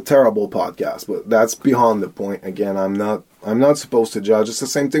terrible podcast, but that's beyond the point. Again, I'm not supposed to judge. It's the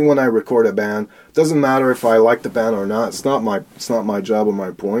same thing when I record a band. It doesn't matter if I like the band or not. It's not my job or my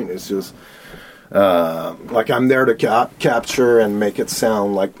point. It's just I'm there to capture and make it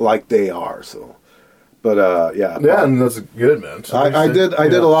sound like they are. So, but and that's good, man. So I did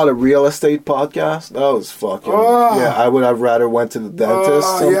a lot of real estate podcasts. That was fucking I would have rather went to the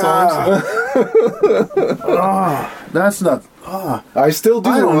dentist sometimes. That's not. I still do.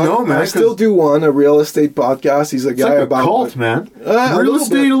 I don't know, man. I still do one, a real estate podcast. He's a guy about a cult, man. Real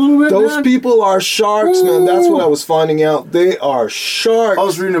estate, a little bit. Those people are sharks, man. That's what I was finding out. They are sharks. I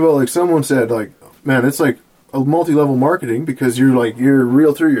was reading about someone said man, it's a multi-level marketing because you're a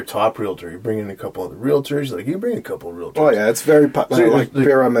realtor, you're top realtor. You bring in a couple other realtors. You bring a couple of realtors. Oh yeah, it's very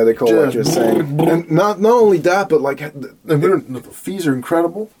paramedical, like you're saying. And not only that, but the fees are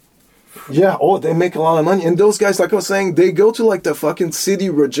incredible. Yeah, they make a lot of money. And those guys, like I was saying, they go to the fucking city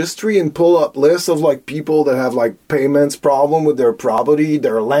registry and pull up lists of people that have payments problem with their property,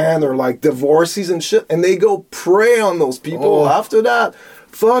 their land, or divorces and shit. And they go prey on those people after that.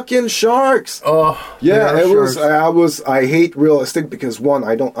 Fucking sharks. Yeah, I hate real estate because one,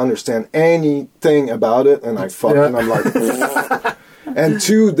 I don't understand anything about it. And I'm like, and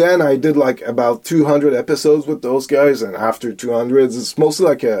two, then I did about 200 episodes with those guys, and after 200, it's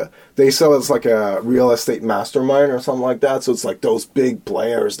mostly they sell it's a real estate mastermind or something like that. So it's those big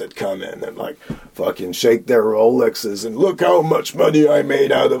players that come in and fucking shake their Rolexes and look how much money I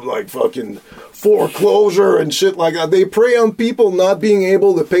made out of fucking foreclosure and shit like that. They prey on people not being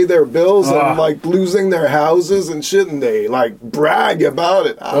able to pay their bills and losing their houses and shit, and they brag about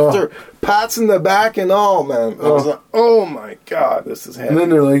it after pats in the back and all, man. I was like, oh my god, this is heavy. And then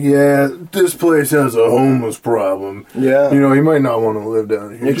they're like, yeah, this place has a homeless problem. Yeah. You might not want to live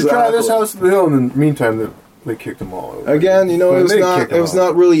down here. Exactly. Try this house in the hill, and in the meantime, they kicked them all over. Again, it was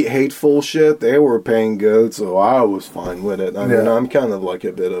not really hateful shit. They were paying good, so I was fine with it. I mean, I'm kind of a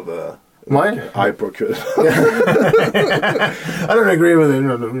bit of a hypocrite. I don't agree with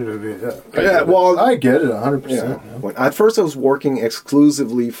it. Well, I get it 100%. Yeah. At first, I was working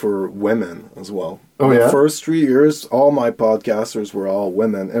exclusively for women as well. Oh, yeah? The first 3 years, all my podcasters were all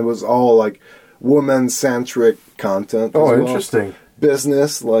women. It was all woman-centric content. Oh, interesting.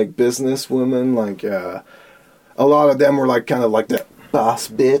 Business women, a lot of them were kind of the boss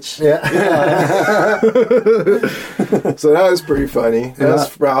bitch. Yeah. So that was pretty funny. Yeah.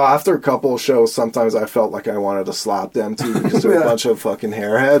 After a couple of shows, sometimes I felt like I wanted to slap them too because they're a bunch of fucking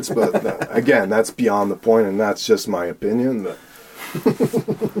hairheads. But again, that's beyond the point, and that's just my opinion. But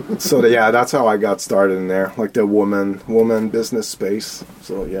so that's how I got started in there, the woman business space.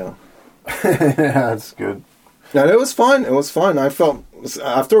 So yeah, that's good. And it was fun. I felt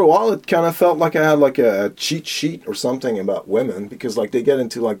after a while it kind of felt like I had a cheat sheet or something about women because they get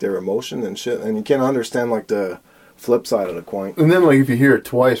into their emotion and shit, and you can't understand the flip side of the coin. And then if you hear it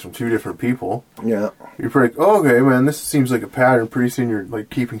twice from 2 different people, you're pretty okay, man. This seems like a pattern. Pretty soon you're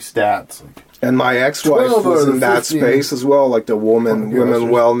keeping stats. And my ex-wife was in that space as well, the women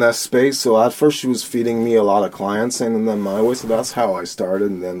wellness space. So at first she was feeding me a lot of clients, sending them my way. So that's how I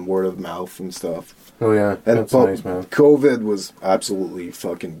started, and then word of mouth and stuff. Oh yeah, that's nice, man. COVID was absolutely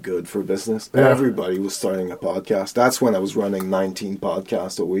fucking good for business. Yeah. Everybody was starting a podcast. That's when I was running 19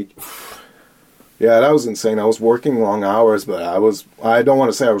 podcasts a week. Yeah, that was insane. I was working long hours, but I don't want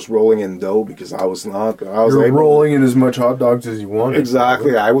to say I was rolling in dough because I was not. But I was You're able rolling in as much hot dogs as you wanted.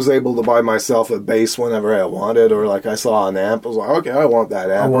 Exactly. I was able to buy myself a bass whenever I wanted, or like I saw an amp. I was like, okay, I want that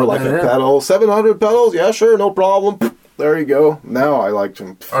amp. Or like a pedal. 700 pedals? Yeah, sure, no problem. There you go. Now I like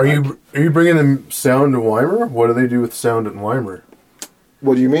them. Are you bringing them sound to Weimar? What do they do with sound at Weimar?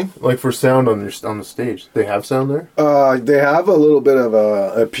 What do you mean? Like for sound on the stage, they have sound there. They have a little bit of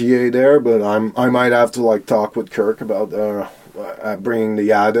a PA there, but I might have to like talk with Kirk about bringing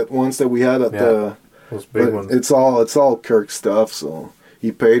the Adit ones that we had at the. Those big ones. It's all Kirk stuff, so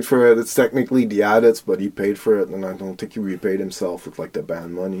he paid for it. It's technically the Adits, but he paid for it, and I don't think he repaid himself with like the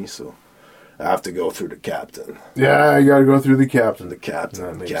band money. So I have to go through the captain. Yeah, you got to go through the captain. The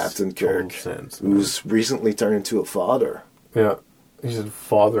captain, That Captain makes total Kirk, sense, who's recently turned into a father. Yeah, he's a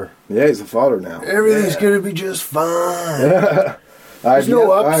father. Yeah, he's a father now. Everything's gonna be just fine. I've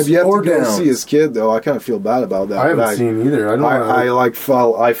ups yet or to go downs. see his kid though. I kind of feel bad about that. I haven't seen either. I don't.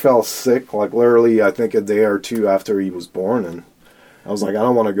 I fell sick like literally. I think a day or two after he was born, and I was like, I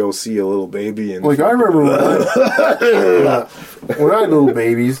don't want to go see a little baby. And Like I remember when I had little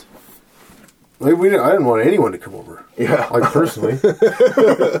babies. Like I didn't want anyone to come over. Yeah. Like personally,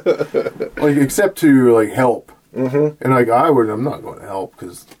 like except to like help. Mm-hmm. And like I'm not going to help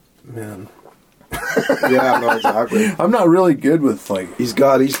because, man. Yeah, no, exactly. I'm not really good with like. He's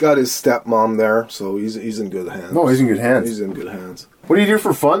got his stepmom there, so he's in good hands. No, he's in good hands. He's in good hands. What do you do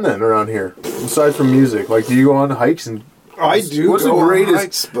for fun then around here, aside from music? Like, do you go on hikes and? I do. What's the go on greatest?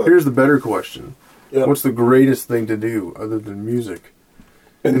 hikes, but Here's the better question. Yeah. What's the greatest thing to do other than music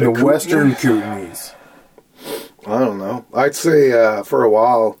in the Kootenai? Western Kootenays? I don't know. I'd say for a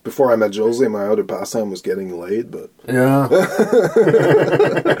while before I met Jose, my other pastime was getting laid, but Yeah.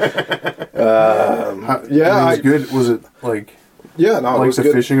 yeah, it was good. Was it like yeah, no, it like was the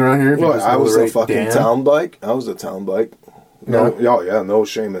good. fishing around here? If you Well, just I know was the a right fucking dam? town bike. I was a town bike. No, yeah, no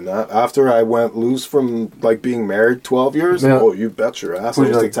shame in that. After I went loose from like being married 12 years, Yeah. oh, you bet your ass I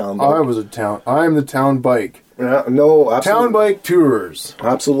was a town bike. I am the town bike. Yeah, no, absolutely. Town bike tours.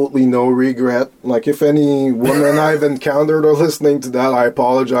 Absolutely no regret. Like, if any woman I've encountered are listening to that, I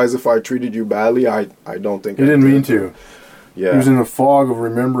apologize if I treated you badly. I don't think You I didn't did. mean to. Yeah. He was in a fog of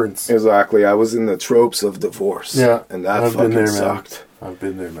remembrance. Exactly. I was in the tropes of divorce. Yeah, And that I've been fucking there, man. sucked. I've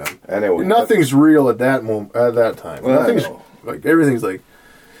been there, man. Anyway. Nothing's real at that moment. At that time, Well, I nothing's know. like everything's like.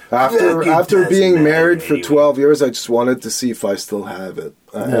 After being married for 12 years, I just wanted to see if I still have it.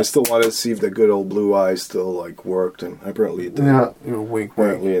 Yeah. I still wanted to see if the good old blue eyes still, like, worked, and apparently it did. Yeah, you know, wink, wink.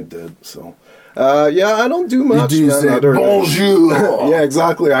 Apparently it did, so... yeah, I don't do much. You man, say other than- bonjour. Yeah,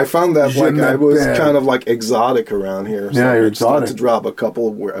 exactly. I found that Je like I was m'appelle. kind of like exotic around here. Yeah, you're I just had exotic. to drop a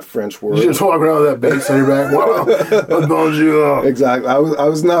couple French words. You just walk around with that bass on your back. Wow, bonjour. Exactly. I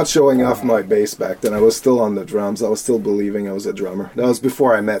was not showing off my bass back then. I was still on the drums. I was still believing I was a drummer. That was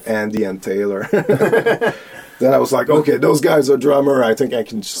before I met Andy and Taylor. Then I was like, okay, those guys are drummer. I think I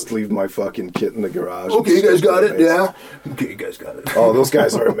can just leave my fucking kit in the garage. Okay, you guys got it. Bass. Yeah. Okay, you guys got it. Oh, those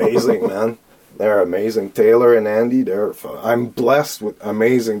guys are amazing, man. They're amazing. Taylor and Andy, they're fun. I'm blessed with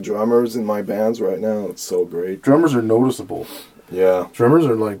amazing drummers in my bands right now. It's so great. Drummers are noticeable. Yeah. Drummers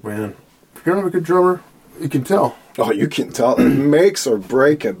are like, man, if you're not a good drummer, you can tell. Oh, you can tell. It makes or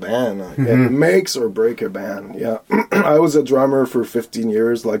break a band. It makes or break a band. Yeah. I was a drummer for 15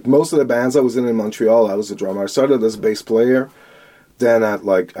 years. Like, most of the bands I was in Montreal, I was a drummer. I started as a bass player. Then at,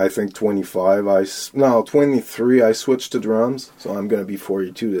 like, I think 23, I switched to drums. So I'm going to be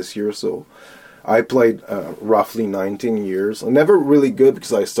 42 this year. So I played roughly 19 years. I'm never really good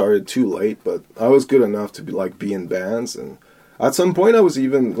because I started too late. But I was good enough to be in bands. And at some point I was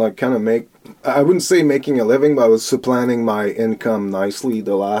even, like, kind of I wouldn't say making a living, but I was supplanting my income nicely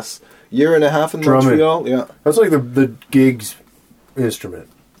the last year and a half in Drumming. Montreal. Yeah. That's like the gigs instrument.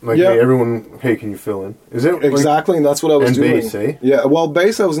 Like, Yeah. hey, everyone, hey, can you fill in? Is it like, Exactly, and that's what I was and doing. bass, eh? Yeah, well,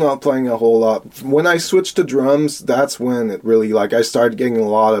 bass I was not playing a whole lot. When I switched to drums, that's when it really, like, I started getting a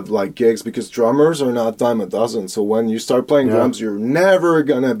lot of, like, gigs, because drummers are not dime a dozen. So when you start playing Yeah. drums, you're never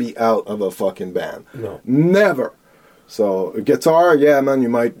gonna be out of a fucking band. No. Never. So guitar, yeah, man, you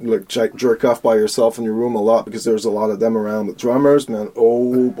might like jerk off by yourself in your room a lot because there's a lot of them around. But drummers, man,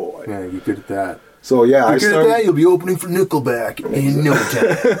 oh boy. Yeah, you're good at that. So yeah, I You're good at that, started. you'll be opening for Nickelback in no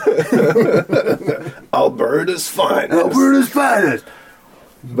time. Alberta's finest. Alberta's finest.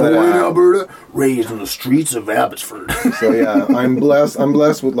 But, Born in Alberta, raised on the streets of Abbotsford. So yeah, I'm blessed. I'm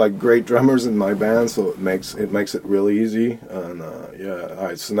blessed with like great drummers in my band, so it makes it really easy. And yeah, all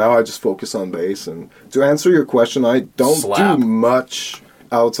right, so now I just focus on bass. And to answer your question, I don't Slap. do much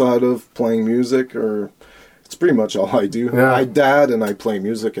outside of playing music. Or It's pretty much all I do. Yeah. I dad and I play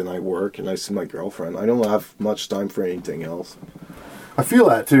music and I work and I see my girlfriend. I don't have much time for anything else. I feel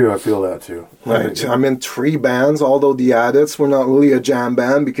that too. Right. I'm in 3 bands, although the Addicts, we're not really a jam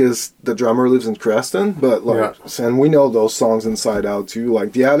band because the drummer lives in Creston, but like, and we know those songs inside out too.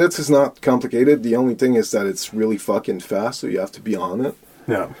 Like, the Addicts is not complicated. The only thing is that it's really fucking fast, so you have to be on it.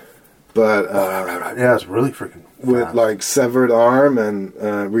 Yeah. But, yeah, it's really freaking fast. With like Severed Arm and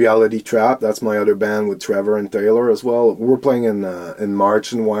Reality Trap, that's my other band with Trevor and Taylor as well. We're playing in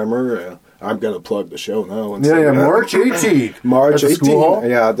March in Weimar. I'm going to plug the show now. Yeah, March 18th. March 18th. School hall?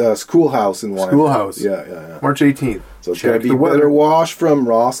 Yeah, the Schoolhouse in Weimar. Schoolhouse. Yeah. March 18th. So it's going to be Bitter Wash from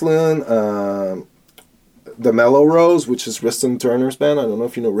Roslyn, the Mellow Rose, which is Riston Turner's band. I don't know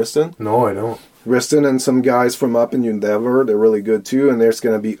if you know Riston. No, I don't. Riston and some guys from up in Endeavor, they're really good too. And there's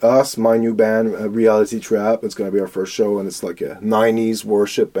going to be us, my new band, Reality Trap. It's going to be our first show, and it's like a 90s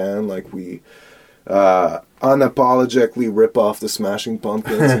worship band. Like, we unapologetically rip off the Smashing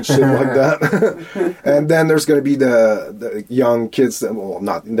Pumpkins and shit like that. And then there's going to be the young kids that, well,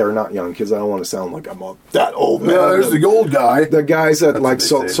 they're not young kids. I don't want to sound like I'm that old man. Yeah, there's the old guy. The guys at like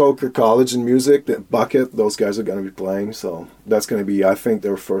Soker College in music, that Bucket, those guys are going to be playing. So that's going to be, I think,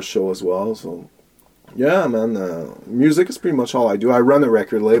 their first show as well. So yeah, man, music is pretty much all I do. I run a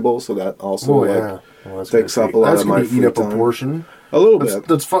record label, so that also takes up a lot of my free time. Eat up time. A portion. A little bit.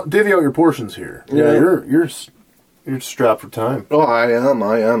 Let's divvy out your portions here. Yeah, you're strapped for time. Oh, I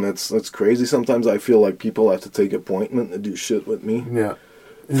am. It's crazy. Sometimes I feel like people have to take appointment to do shit with me. Yeah.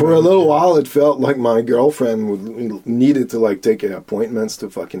 For a little while, it felt like my girlfriend needed to like take appointments to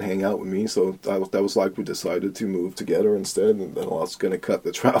fucking hang out with me. So that was like we decided to move together instead, and then I was going to cut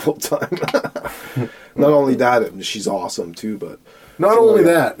the travel time. Not only that, she's awesome too, but. Not only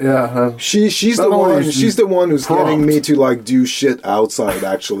that, yeah. She's the one. She's the one who's getting me to like do shit outside.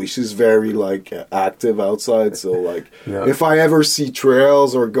 Actually, she's very like active outside. So like, if I ever see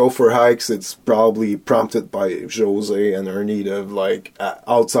trails or go for hikes, it's probably prompted by Jose and her need of like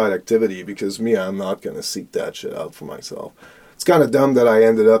outside activity. Because me, I'm not gonna seek that shit out for myself. It's kind of dumb that I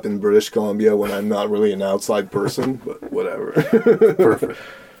ended up in British Columbia when I'm not really an outside person. But whatever. Perfect.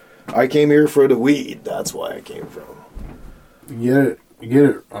 I came here for the weed. That's why I came from. You get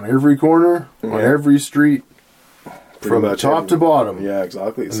it on every corner, on every street, from top to bottom. Yeah,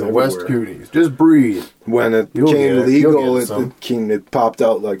 exactly. In the West Kootenays. Just breathe. When it became legal, it popped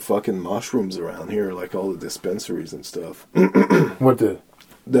out like fucking mushrooms around here, like all the dispensaries and stuff. What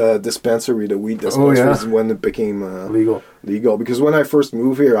the dispensary, the weed dispensaries, when it became legal. Because when I first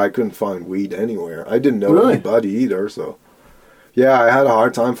moved here, I couldn't find weed anywhere. I didn't know anybody either, so... Yeah, I had a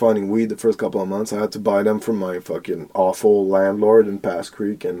hard time finding weed the first couple of months. I had to buy them from my fucking awful landlord in Pass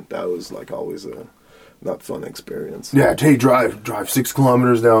Creek, and that was like always a not fun experience. Yeah, drive 6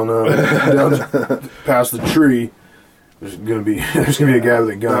 kilometers down past the tree. There's gonna be a guy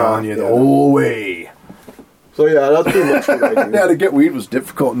with a gun on you the whole way. So yeah, that's pretty much what I do. Yeah, to get weed was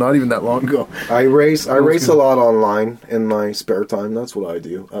difficult not even that long ago. I race a lot online in my spare time. That's what I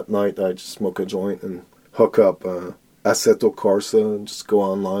do. At night, I just smoke a joint and hook up Assetto Corsa and just go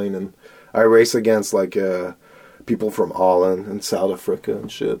online, and I race against like people from Holland and South Africa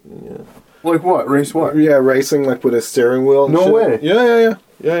and shit. And, yeah. Like what? Race what? Yeah, racing like with a steering wheel. And no shit. Way.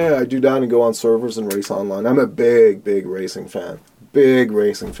 Yeah. I do that and go on servers and race online. I'm a big racing fan.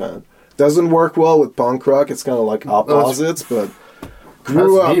 Doesn't work well with punk rock. It's kind of like opposites, but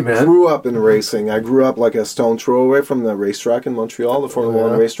grew up in racing. I grew up like a stone throw away from the racetrack in Montreal, the Formula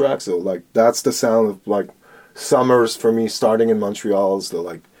 1 racetrack. So like that's the sound of like summers for me starting in Montreal is the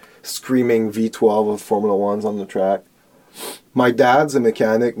like screaming V12 of Formula 1s on the track. My dad's a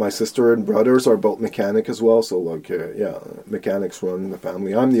mechanic. My sister and brothers are both mechanic as well. So like, mechanics run in the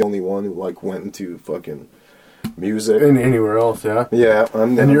family. I'm the only one who like went into fucking music. And anywhere else, yeah? Yeah.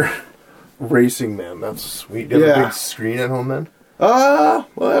 And you're racing, man. That's sweet. Do you have a big screen at home then? Well,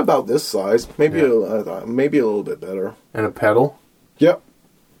 about this size. Maybe a little bit better. And a pedal? Yep.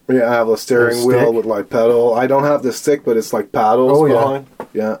 Yeah, I have a steering wheel with like pedal. I don't have the stick, but it's like paddles behind.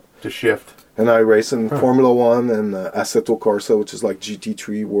 Yeah. To shift. And I race in Formula 1 and Assetto Corsa, which is like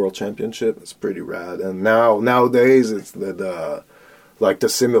GT3 World Championship. It's pretty rad. And nowadays it's the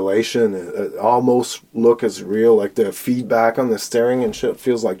simulation. It almost look as real. Like the feedback on the steering and shit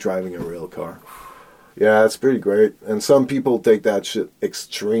feels like driving a real car. Yeah, it's pretty great. And some people take that shit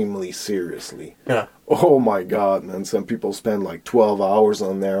extremely seriously. Yeah. Oh my god, man. Some people spend like 12 hours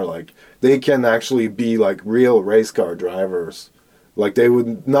on there. Like, they can actually be like real race car drivers. Like, they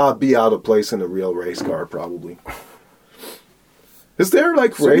would not be out of place in a real race car, probably. Is there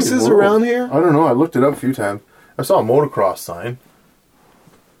like races around here? I don't know. I looked it up a few times. I saw a motocross sign.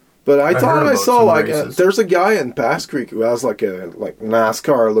 But I thought heard I about saw some like races. there's a guy in Bass Creek who has like a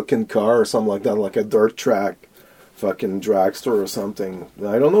NASCAR looking car or something like that, like a dirt track, fucking dragster or something.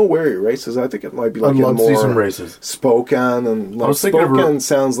 I don't know where he races. I think it might be like I'd in love to see more some races. Spokane, and like was thinking of Spokane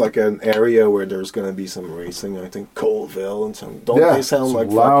sounds like an area where there's going to be some racing. I think Colville and some. Don't they sound some like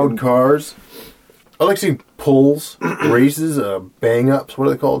loud fucking, cars. I like seeing pulls, races, bang ups. What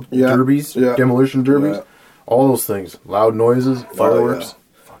are they called? Yeah, Derbies, yeah. demolition derbies. Yeah. All those things. Loud noises, fireworks.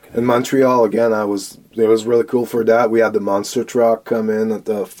 In Montreal again, it was really cool for that. We had the monster truck come in at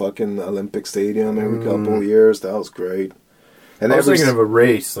the fucking Olympic Stadium every couple of years. That was great. And I was thinking of a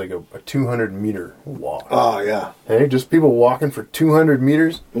race, like a 200-meter walk. Oh yeah, Hey, just people walking for 200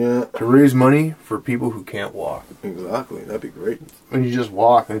 meters yeah, to raise money for people who can't walk. exactly. That'd be great. When you just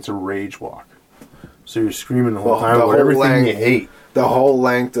walk, and it's a rage walk. So you're screaming the whole Well, time the about whole everything length. you hate. The whole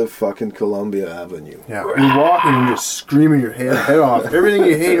length of fucking Columbia Avenue. Yeah, you're walking and just screaming your head off. Everything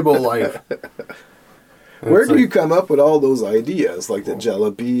you hate about life. And Where it's do like, you come up with all those ideas, like the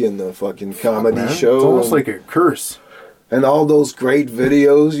Jalopy and the fucking comedy man, show? It's almost and, like a curse. and all those great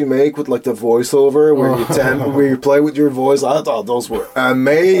videos you make with like the voiceover where you play with your voice. I thought those were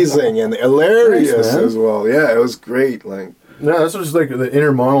amazing and hilarious Thanks, man. as well. Yeah, it was great. Like No, that's just like the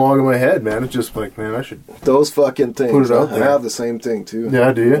inner monologue in my head, man. It's just like, man, I should. those fucking things. Put it out I there. have the same thing too.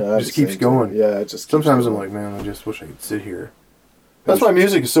 Yeah, do you? I have It just the keeps same going. thing. Yeah, it just keeps Sometimes I'm going. like, man, I just wish I could sit here. That's why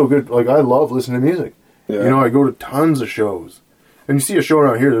music is so good. Like, I love listening to music. Yeah. You know, I go to tons of shows. And you see a show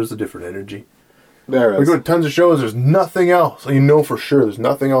around here, there's a different energy. There We is. go to tons of shows, there's nothing else. You know for sure there's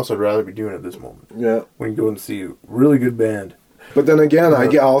nothing else I'd rather be doing at this moment. Yeah. When you go and see a really good band. But then again, I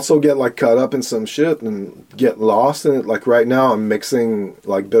also get like caught up in some shit and get lost in it. Like right now, I'm mixing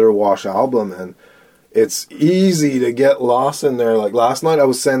like Bitter Wash album, and it's easy to get lost in there. Like last night, I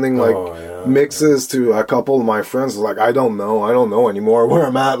was sending like mixes to a couple of my friends. Like I don't know anymore where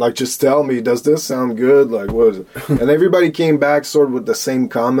I'm at. Like just tell me, does this sound good? Like what is it? And everybody came back sort of with the same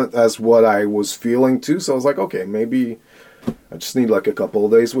comment as what I was feeling too. So I was like, okay, maybe I just need like a couple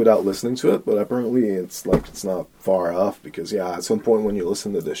of days without listening to it, but apparently it's not far off because at some point when you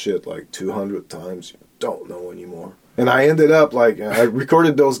listen to this shit like 200 times, you don't know anymore. And I ended up like I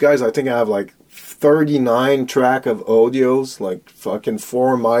recorded those guys. I think I have like 39 track of audios, like fucking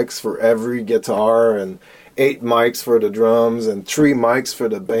 4 mics for every guitar and 8 mics for the drums and 3 mics for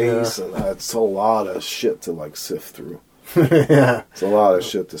the bass, and that's a lot of shit to like sift through. Yeah. It's a lot of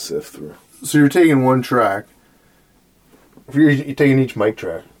shit to sift through. So you're taking one track. You're taking each mic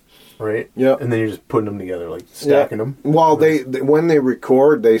track, right? Yeah. And then you're just putting them together, like stacking them. Well, they when they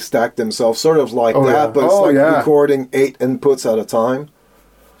record, they stack themselves, sort of like that, but it's recording 8 inputs at a time.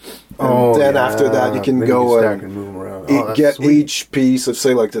 And then after that, you can Then go stack and move them around. get Sweet. each piece of,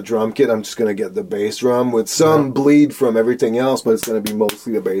 say, like the drum kit. I'm just going to get the bass drum with some bleed from everything else, but it's going to be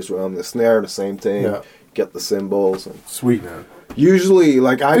mostly the bass drum. The snare, the same thing. Yeah. Get the cymbals. And Sweet, man. usually,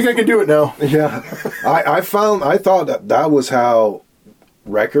 like I think I can do it now. Yeah, I thought that was how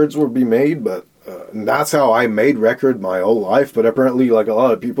records would be made, but and that's how I made record my whole life. But apparently, like a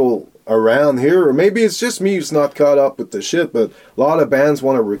lot of people around here, or maybe it's just me who's not caught up with the shit, but a lot of bands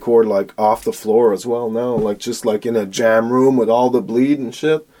want to record like off the floor as well now, like just like in a jam room with all the bleed and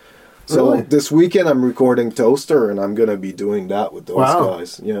shit. So Really? this weekend I'm recording Toaster, and I'm gonna be doing that with those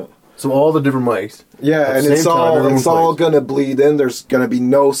guys. Yeah. So all the different mics. Yeah, At and the it's same time, all everyone's all plays. gonna bleed in. There's gonna be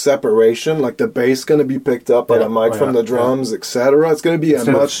no separation. Like the bass gonna be picked up by the mic from the drums, etc. It's gonna be a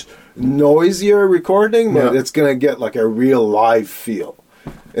much noisier recording, but it's gonna get like a real live feel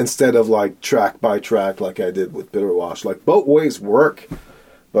instead of like track by track like I did with Bitter Wash. Like both ways work,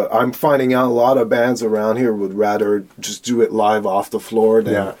 but I'm finding out a lot of bands around here would rather just do it live off the floor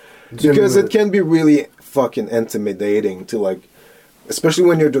than because it can be really fucking intimidating to like. Especially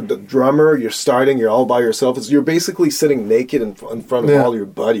when you're the drummer, you're starting, you're all by yourself. You're basically sitting naked in front of all your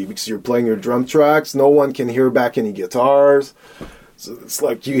buddy because you're playing your drum tracks. No one can hear back any guitars. So it's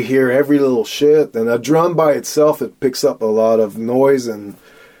like you hear every little shit. And a drum by itself, it picks up a lot of noise and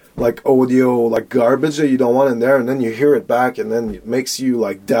like audio, like garbage that you don't want in there. And then you hear it back and then it makes you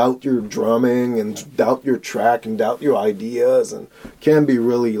like doubt your drumming and doubt your track and doubt your ideas. And can be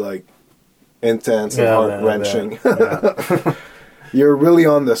really like intense and heart-wrenching. You're really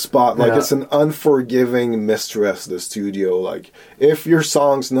on the spot. Like, it's an unforgiving mistress, the studio. Like, if your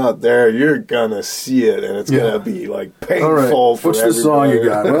song's not there, you're gonna see it, and it's gonna be, like, painful for What's the song you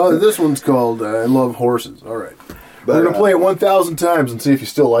got? Well, this one's called I Love Horses. All right. But, we're going to play it 1,000 times and see if you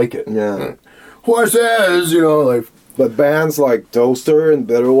still like it. Yeah. Horses, you know, like... But bands like Toaster and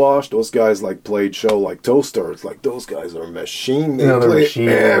Bitter Wash, those guys, like, played show like Toaster. It's like, those guys are machine. They play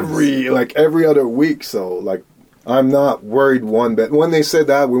machines. every other week, so, like, I'm not worried one bit. When they said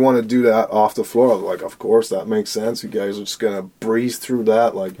that, we want to do that off the floor, I was like, of course, that makes sense. You guys are just going to breeze through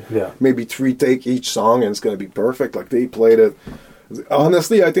that. Like, maybe 3 take each song, and it's going to be perfect. Like, they played it.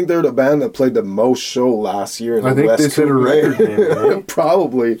 Honestly, I think they're the band that played the most show last year in the West. I think they set a record, man.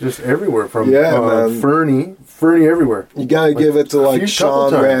 Probably. Just everywhere from man. Fernie everywhere. You gotta give it to like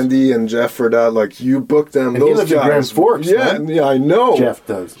Sean, Randy, and Jeff for that. Like, you book them, and those he lives guys. In Grand Forks, man. Yeah, I know. Jeff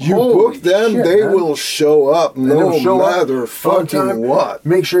does. You book them, shit, they man. will show up no matter fucking what.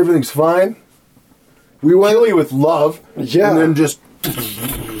 Make sure everything's fine. We went kill you with love, and then just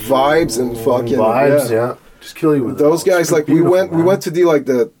vibes and fucking vibes, Just kill you with those guys. Like, we went to do like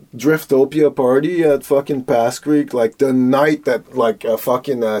the Driftopia party at fucking Pass Creek, like the night that like a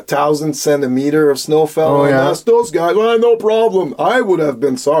fucking 1,000 centimeter of snow fell on us. Those guys, no problem. I would have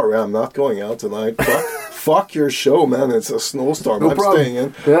been sorry. I'm not going out tonight. Fuck your show, man. It's a snowstorm. I'm staying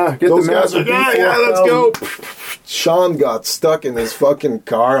in. Yeah, get those the guys are let's go. Sean got stuck in his fucking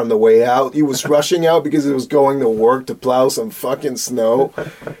car on the way out. He was rushing out because he was going to work to plow some fucking snow.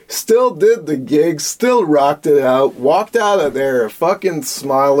 Still did the gig, still rocked it out, walked out of there, a fucking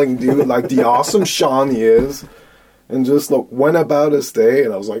smiling dude like the awesome Sean he is, and just went about his day.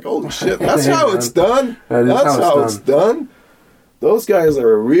 And I was like, holy shit, that's how it's done. That's how it's done. Those guys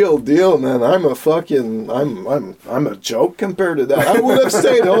are a real deal, man. I'm a joke compared to that. I would have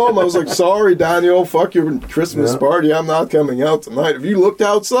stayed home. I was like, sorry, Daniel, fuck your Christmas party. I'm not coming out tonight. Have you looked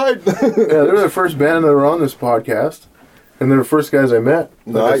outside? They were the first band that were on this podcast, and they're the first guys I met.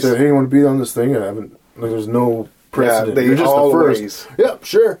 Like I said, hey, you want to be on this thing? I haven't. Like, there's no precedent. You're just the first. Yeah,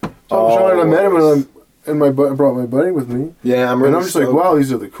 sure. So Sean and I met him, and I brought my buddy with me. Yeah, I'm just like, wow,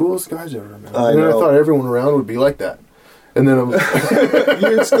 these are the coolest guys I've ever met. I thought everyone around would be like that. And then I was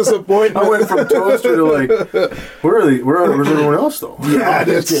huge disappointment. I went from Toaster to like, where's everyone else though? The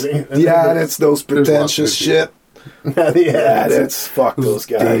Adits, those pretentious shit. The Adits, fuck those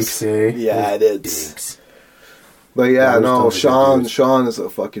guys. The Adits. But yeah, no, Sean is a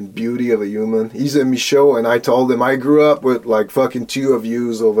fucking beauty of a human. He's in my show, and I told him I grew up with like fucking 2 of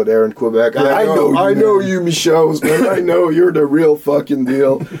yous over there in Quebec. Yeah, I know you, me shows, man. I know you're the real fucking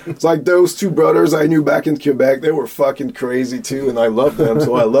deal. It's like those 2 brothers I knew back in Quebec. They were fucking crazy too, and I love them,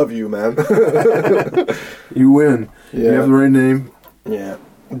 so I love you, man. You win. Yeah. You have the right name. Yeah.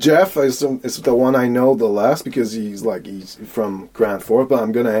 Jeff is the one I know the less because he's from Grand Forks, but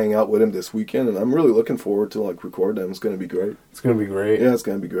I'm going to hang out with him this weekend, and I'm really looking forward to like record them. It's going to be great. It's going to be great. Yeah, it's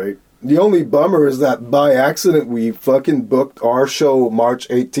going to be great. The only bummer is that by accident we fucking booked our show March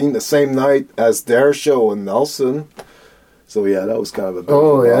 18th, the same night as their show in Nelson. So yeah, that was kind of a big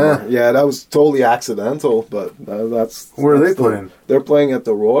bummer. Yeah, that was totally accidental, but that's... Where are they playing? They're playing at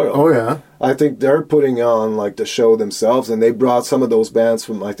the Royal. Oh, yeah. I think they're putting on like the show themselves, and they brought some of those bands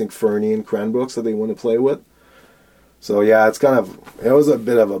from, I think, Fernie and Cranbrooks that they want to play with. So yeah, it was a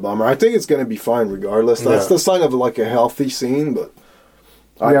bit of a bummer. I think it's going to be fine regardless. That's the sign of like a healthy scene, but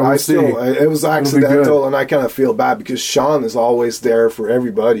it was accidental, and I kind of feel bad because Sean is always there for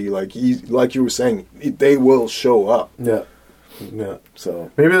everybody. Like you were saying, they will show up. Yeah. Yeah. So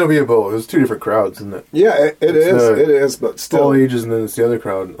maybe there'll be a both. There's 2 different crowds, isn't it? Yeah, it is, but still all ages, and then it's the other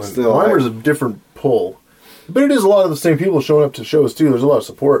crowd. Weimer's a different pull, but it is a lot of the same people showing up to shows too. There's a lot of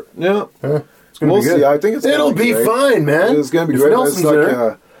support. Yeah. It's gonna be good. See. I think it'll be fine, man. It's gonna be great. It's like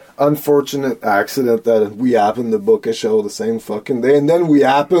a unfortunate accident that we happened to book a show the same fucking day, and then we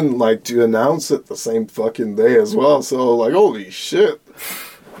happened like to announce it the same fucking day as well. So like, holy shit!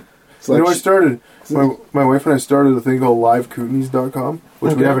 It's like, I started. My wife and I started a thing called livekootenays.com,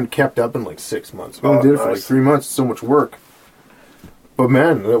 which we haven't kept up in like 6 months. We only did it for like 3 months. It's so much work. But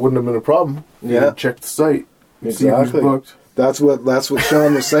man, that wouldn't have been a problem. Yeah. Check the site. Exactly. See who's booked. That's what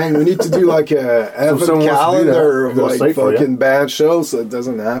Sean was saying. We need to do like a advent calendar of like fucking bad shows so it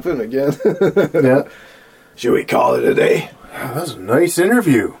doesn't happen again. Yeah. Should we call it a day? That was a nice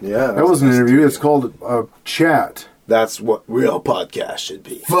interview. Yeah. That was an interview. It's called a chat. That's what real podcast should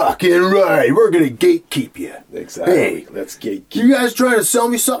be. Fucking right. We're going to gatekeep you. Exactly. Hey, let's gatekeep. You guys trying to sell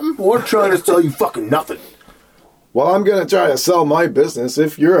me something? We're trying to sell you fucking nothing. Well, I'm going to try to sell my business.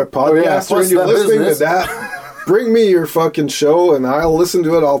 If you're a podcaster and you're listening to that, bring me your fucking show and I'll listen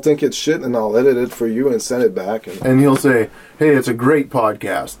to it. I'll think it's shit and I'll edit it for you and send it back. And he'll say, hey, it's a great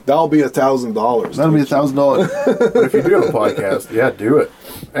podcast. That'll be $1,000. That'll be $1,000. But if you do have a podcast, yeah, do it.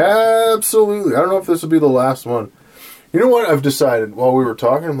 Absolutely. I don't know if this will be the last one. You know what? I've decided while we were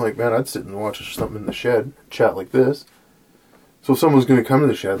talking, I'm like, man, I'd sit and watch something in the shed, chat like this. So if someone's going to come to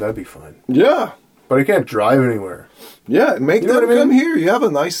the shed, that'd be fine. Yeah. But I can't drive anywhere. Yeah, make them come here. You have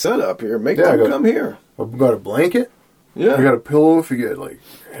a nice setup here. Make them come here. I've got a blanket. Yeah. I got a pillow if you get, like,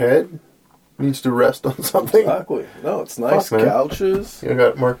 head. needs to rest on something. Exactly. No, it's nice. Fuck, man. Couches. You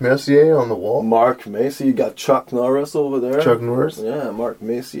got Mark Messier on the wall. Mark Macy. You got Chuck Norris over there. Chuck Norris. Yeah, Mark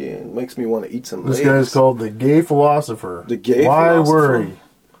Macy. It makes me want to eat some This legs. guy's called the Gay Philosopher. The Gay Why Philosopher. worry?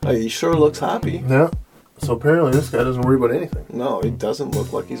 Hey, he sure looks happy. Yeah. So apparently this guy doesn't worry about anything. No, he doesn't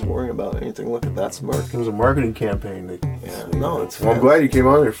look like he's worrying about anything. Look at that smirk. It was a marketing campaign. No, it's Well, I'm glad you came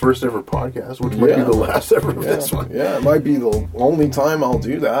on your first ever podcast, which might be the last ever of Yeah, this one. yeah, it might be the only time I'll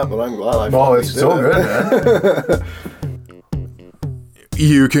do that, but I'm glad I Oh, finally it's did so it. good, man.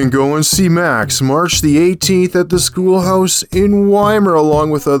 You can go and see Max March the 18th at the Schoolhouse in Weimar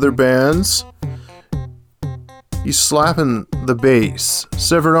along with other bands. He's slapping the bass.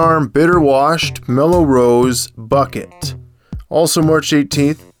 Severed Arm, Bitter Washed, Mellow Rose, Bucket. Also March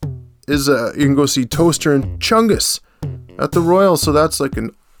 18th is you can go see Toaster and Chungus at the Royal, so that's like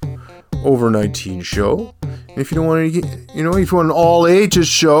an over 19 show. And if you don't want to, if you want an all ages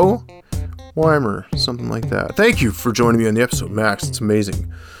show, Weimar, something like that. Thank you for joining me on the episode, Max. It's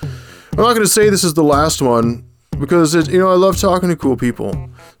amazing. I'm not going to say this is the last one because I love talking to cool people.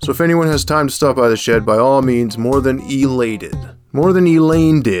 So if anyone has time to stop by the shed, by all means, more than Elaine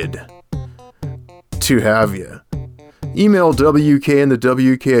did to have you. Email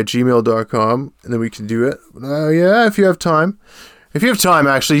wkandthewk@gmail.com and then we can do it. Yeah, if you have time. If you have time,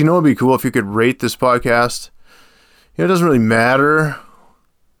 actually, it'd be cool if you could rate this podcast. It doesn't really matter.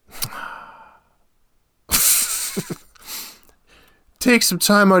 Take some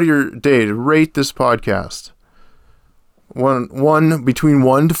time out of your day to rate this podcast. One between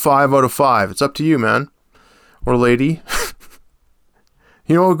 1 to 5 out of 5. It's up to you, man. Or lady.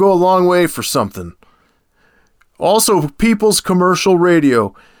 It'll go a long way for something. Also, People's Commercial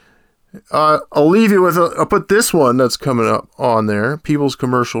Radio. I'll leave you with I'll put this one that's coming up on there. People's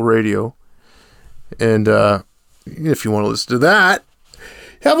Commercial Radio. And if you want to listen to that,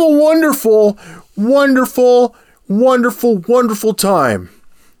 have a wonderful, wonderful, wonderful, wonderful time.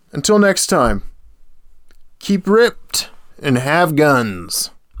 Until next time, keep ripped and have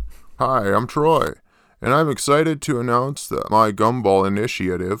guns. Hi, I'm Troy, and I'm excited to announce that my Gumball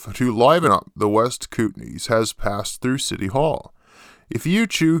initiative to liven up the West Kootenays has passed through City Hall. If you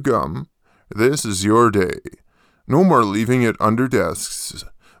chew gum, this is your day. No more leaving it under desks,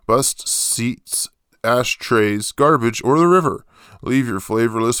 bust seats, ashtrays, garbage, or the river. Leave your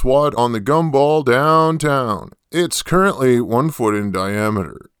flavorless wad on the Gumball downtown. It's currently 1 foot in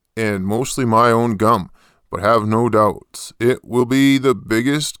diameter, and mostly my own gum. But have no doubts, it will be the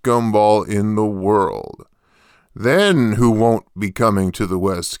biggest gumball in the world. Then who won't be coming to the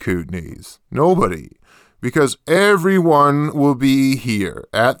West Kootenays? Nobody. Because everyone will be here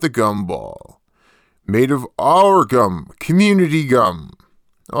at the gumball. Made of our gum, community gum.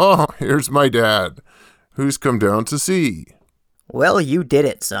 Oh, here's my dad, who's come down to see. Well, you did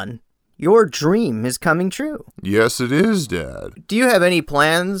it, son. Your dream is coming true. Yes, it is, Dad. Do you have any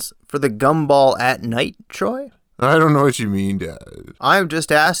plans for the gumball at night, Troy? I don't know what you mean, Dad. I'm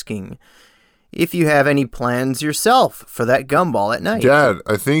just asking if you have any plans yourself for that gumball at night. Dad,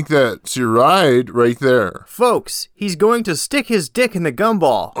 I think that's your ride right there. Folks, he's going to stick his dick in the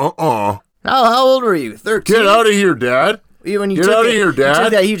gumball. How old were you? 13? Get out of here, Dad. Get out of here, Dad. You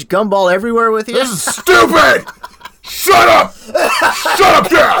took that huge gumball everywhere with you? This is stupid! Shut up! Shut up,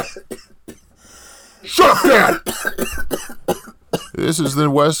 Dad! Shut up, Dad! This is the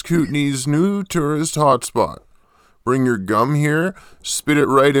West Kootenays' new tourist hotspot. Bring your gum here, spit it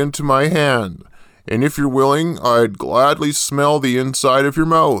right into my hand. And if you're willing, I'd gladly smell the inside of your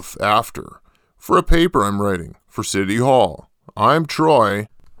mouth after. For a paper I'm writing for City Hall. I'm Troy.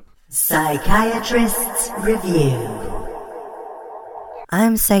 Psychiatrist's Review.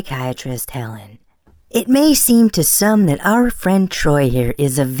 I'm psychiatrist Helen. It may seem to some that our friend Troy here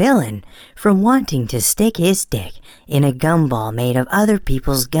is a villain for wanting to stick his dick in a gumball made of other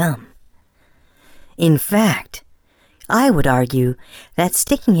people's gum. In fact, I would argue that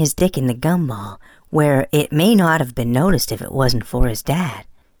sticking his dick in the gumball, where it may not have been noticed if it wasn't for his dad,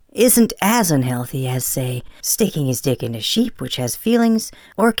 isn't as unhealthy as, say, sticking his dick in a sheep which has feelings,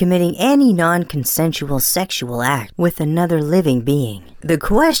 or committing any non-consensual sexual act with another living being. The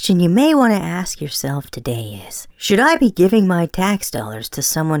question you may want to ask yourself today is, should I be giving my tax dollars to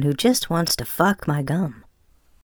someone who just wants to fuck my gum?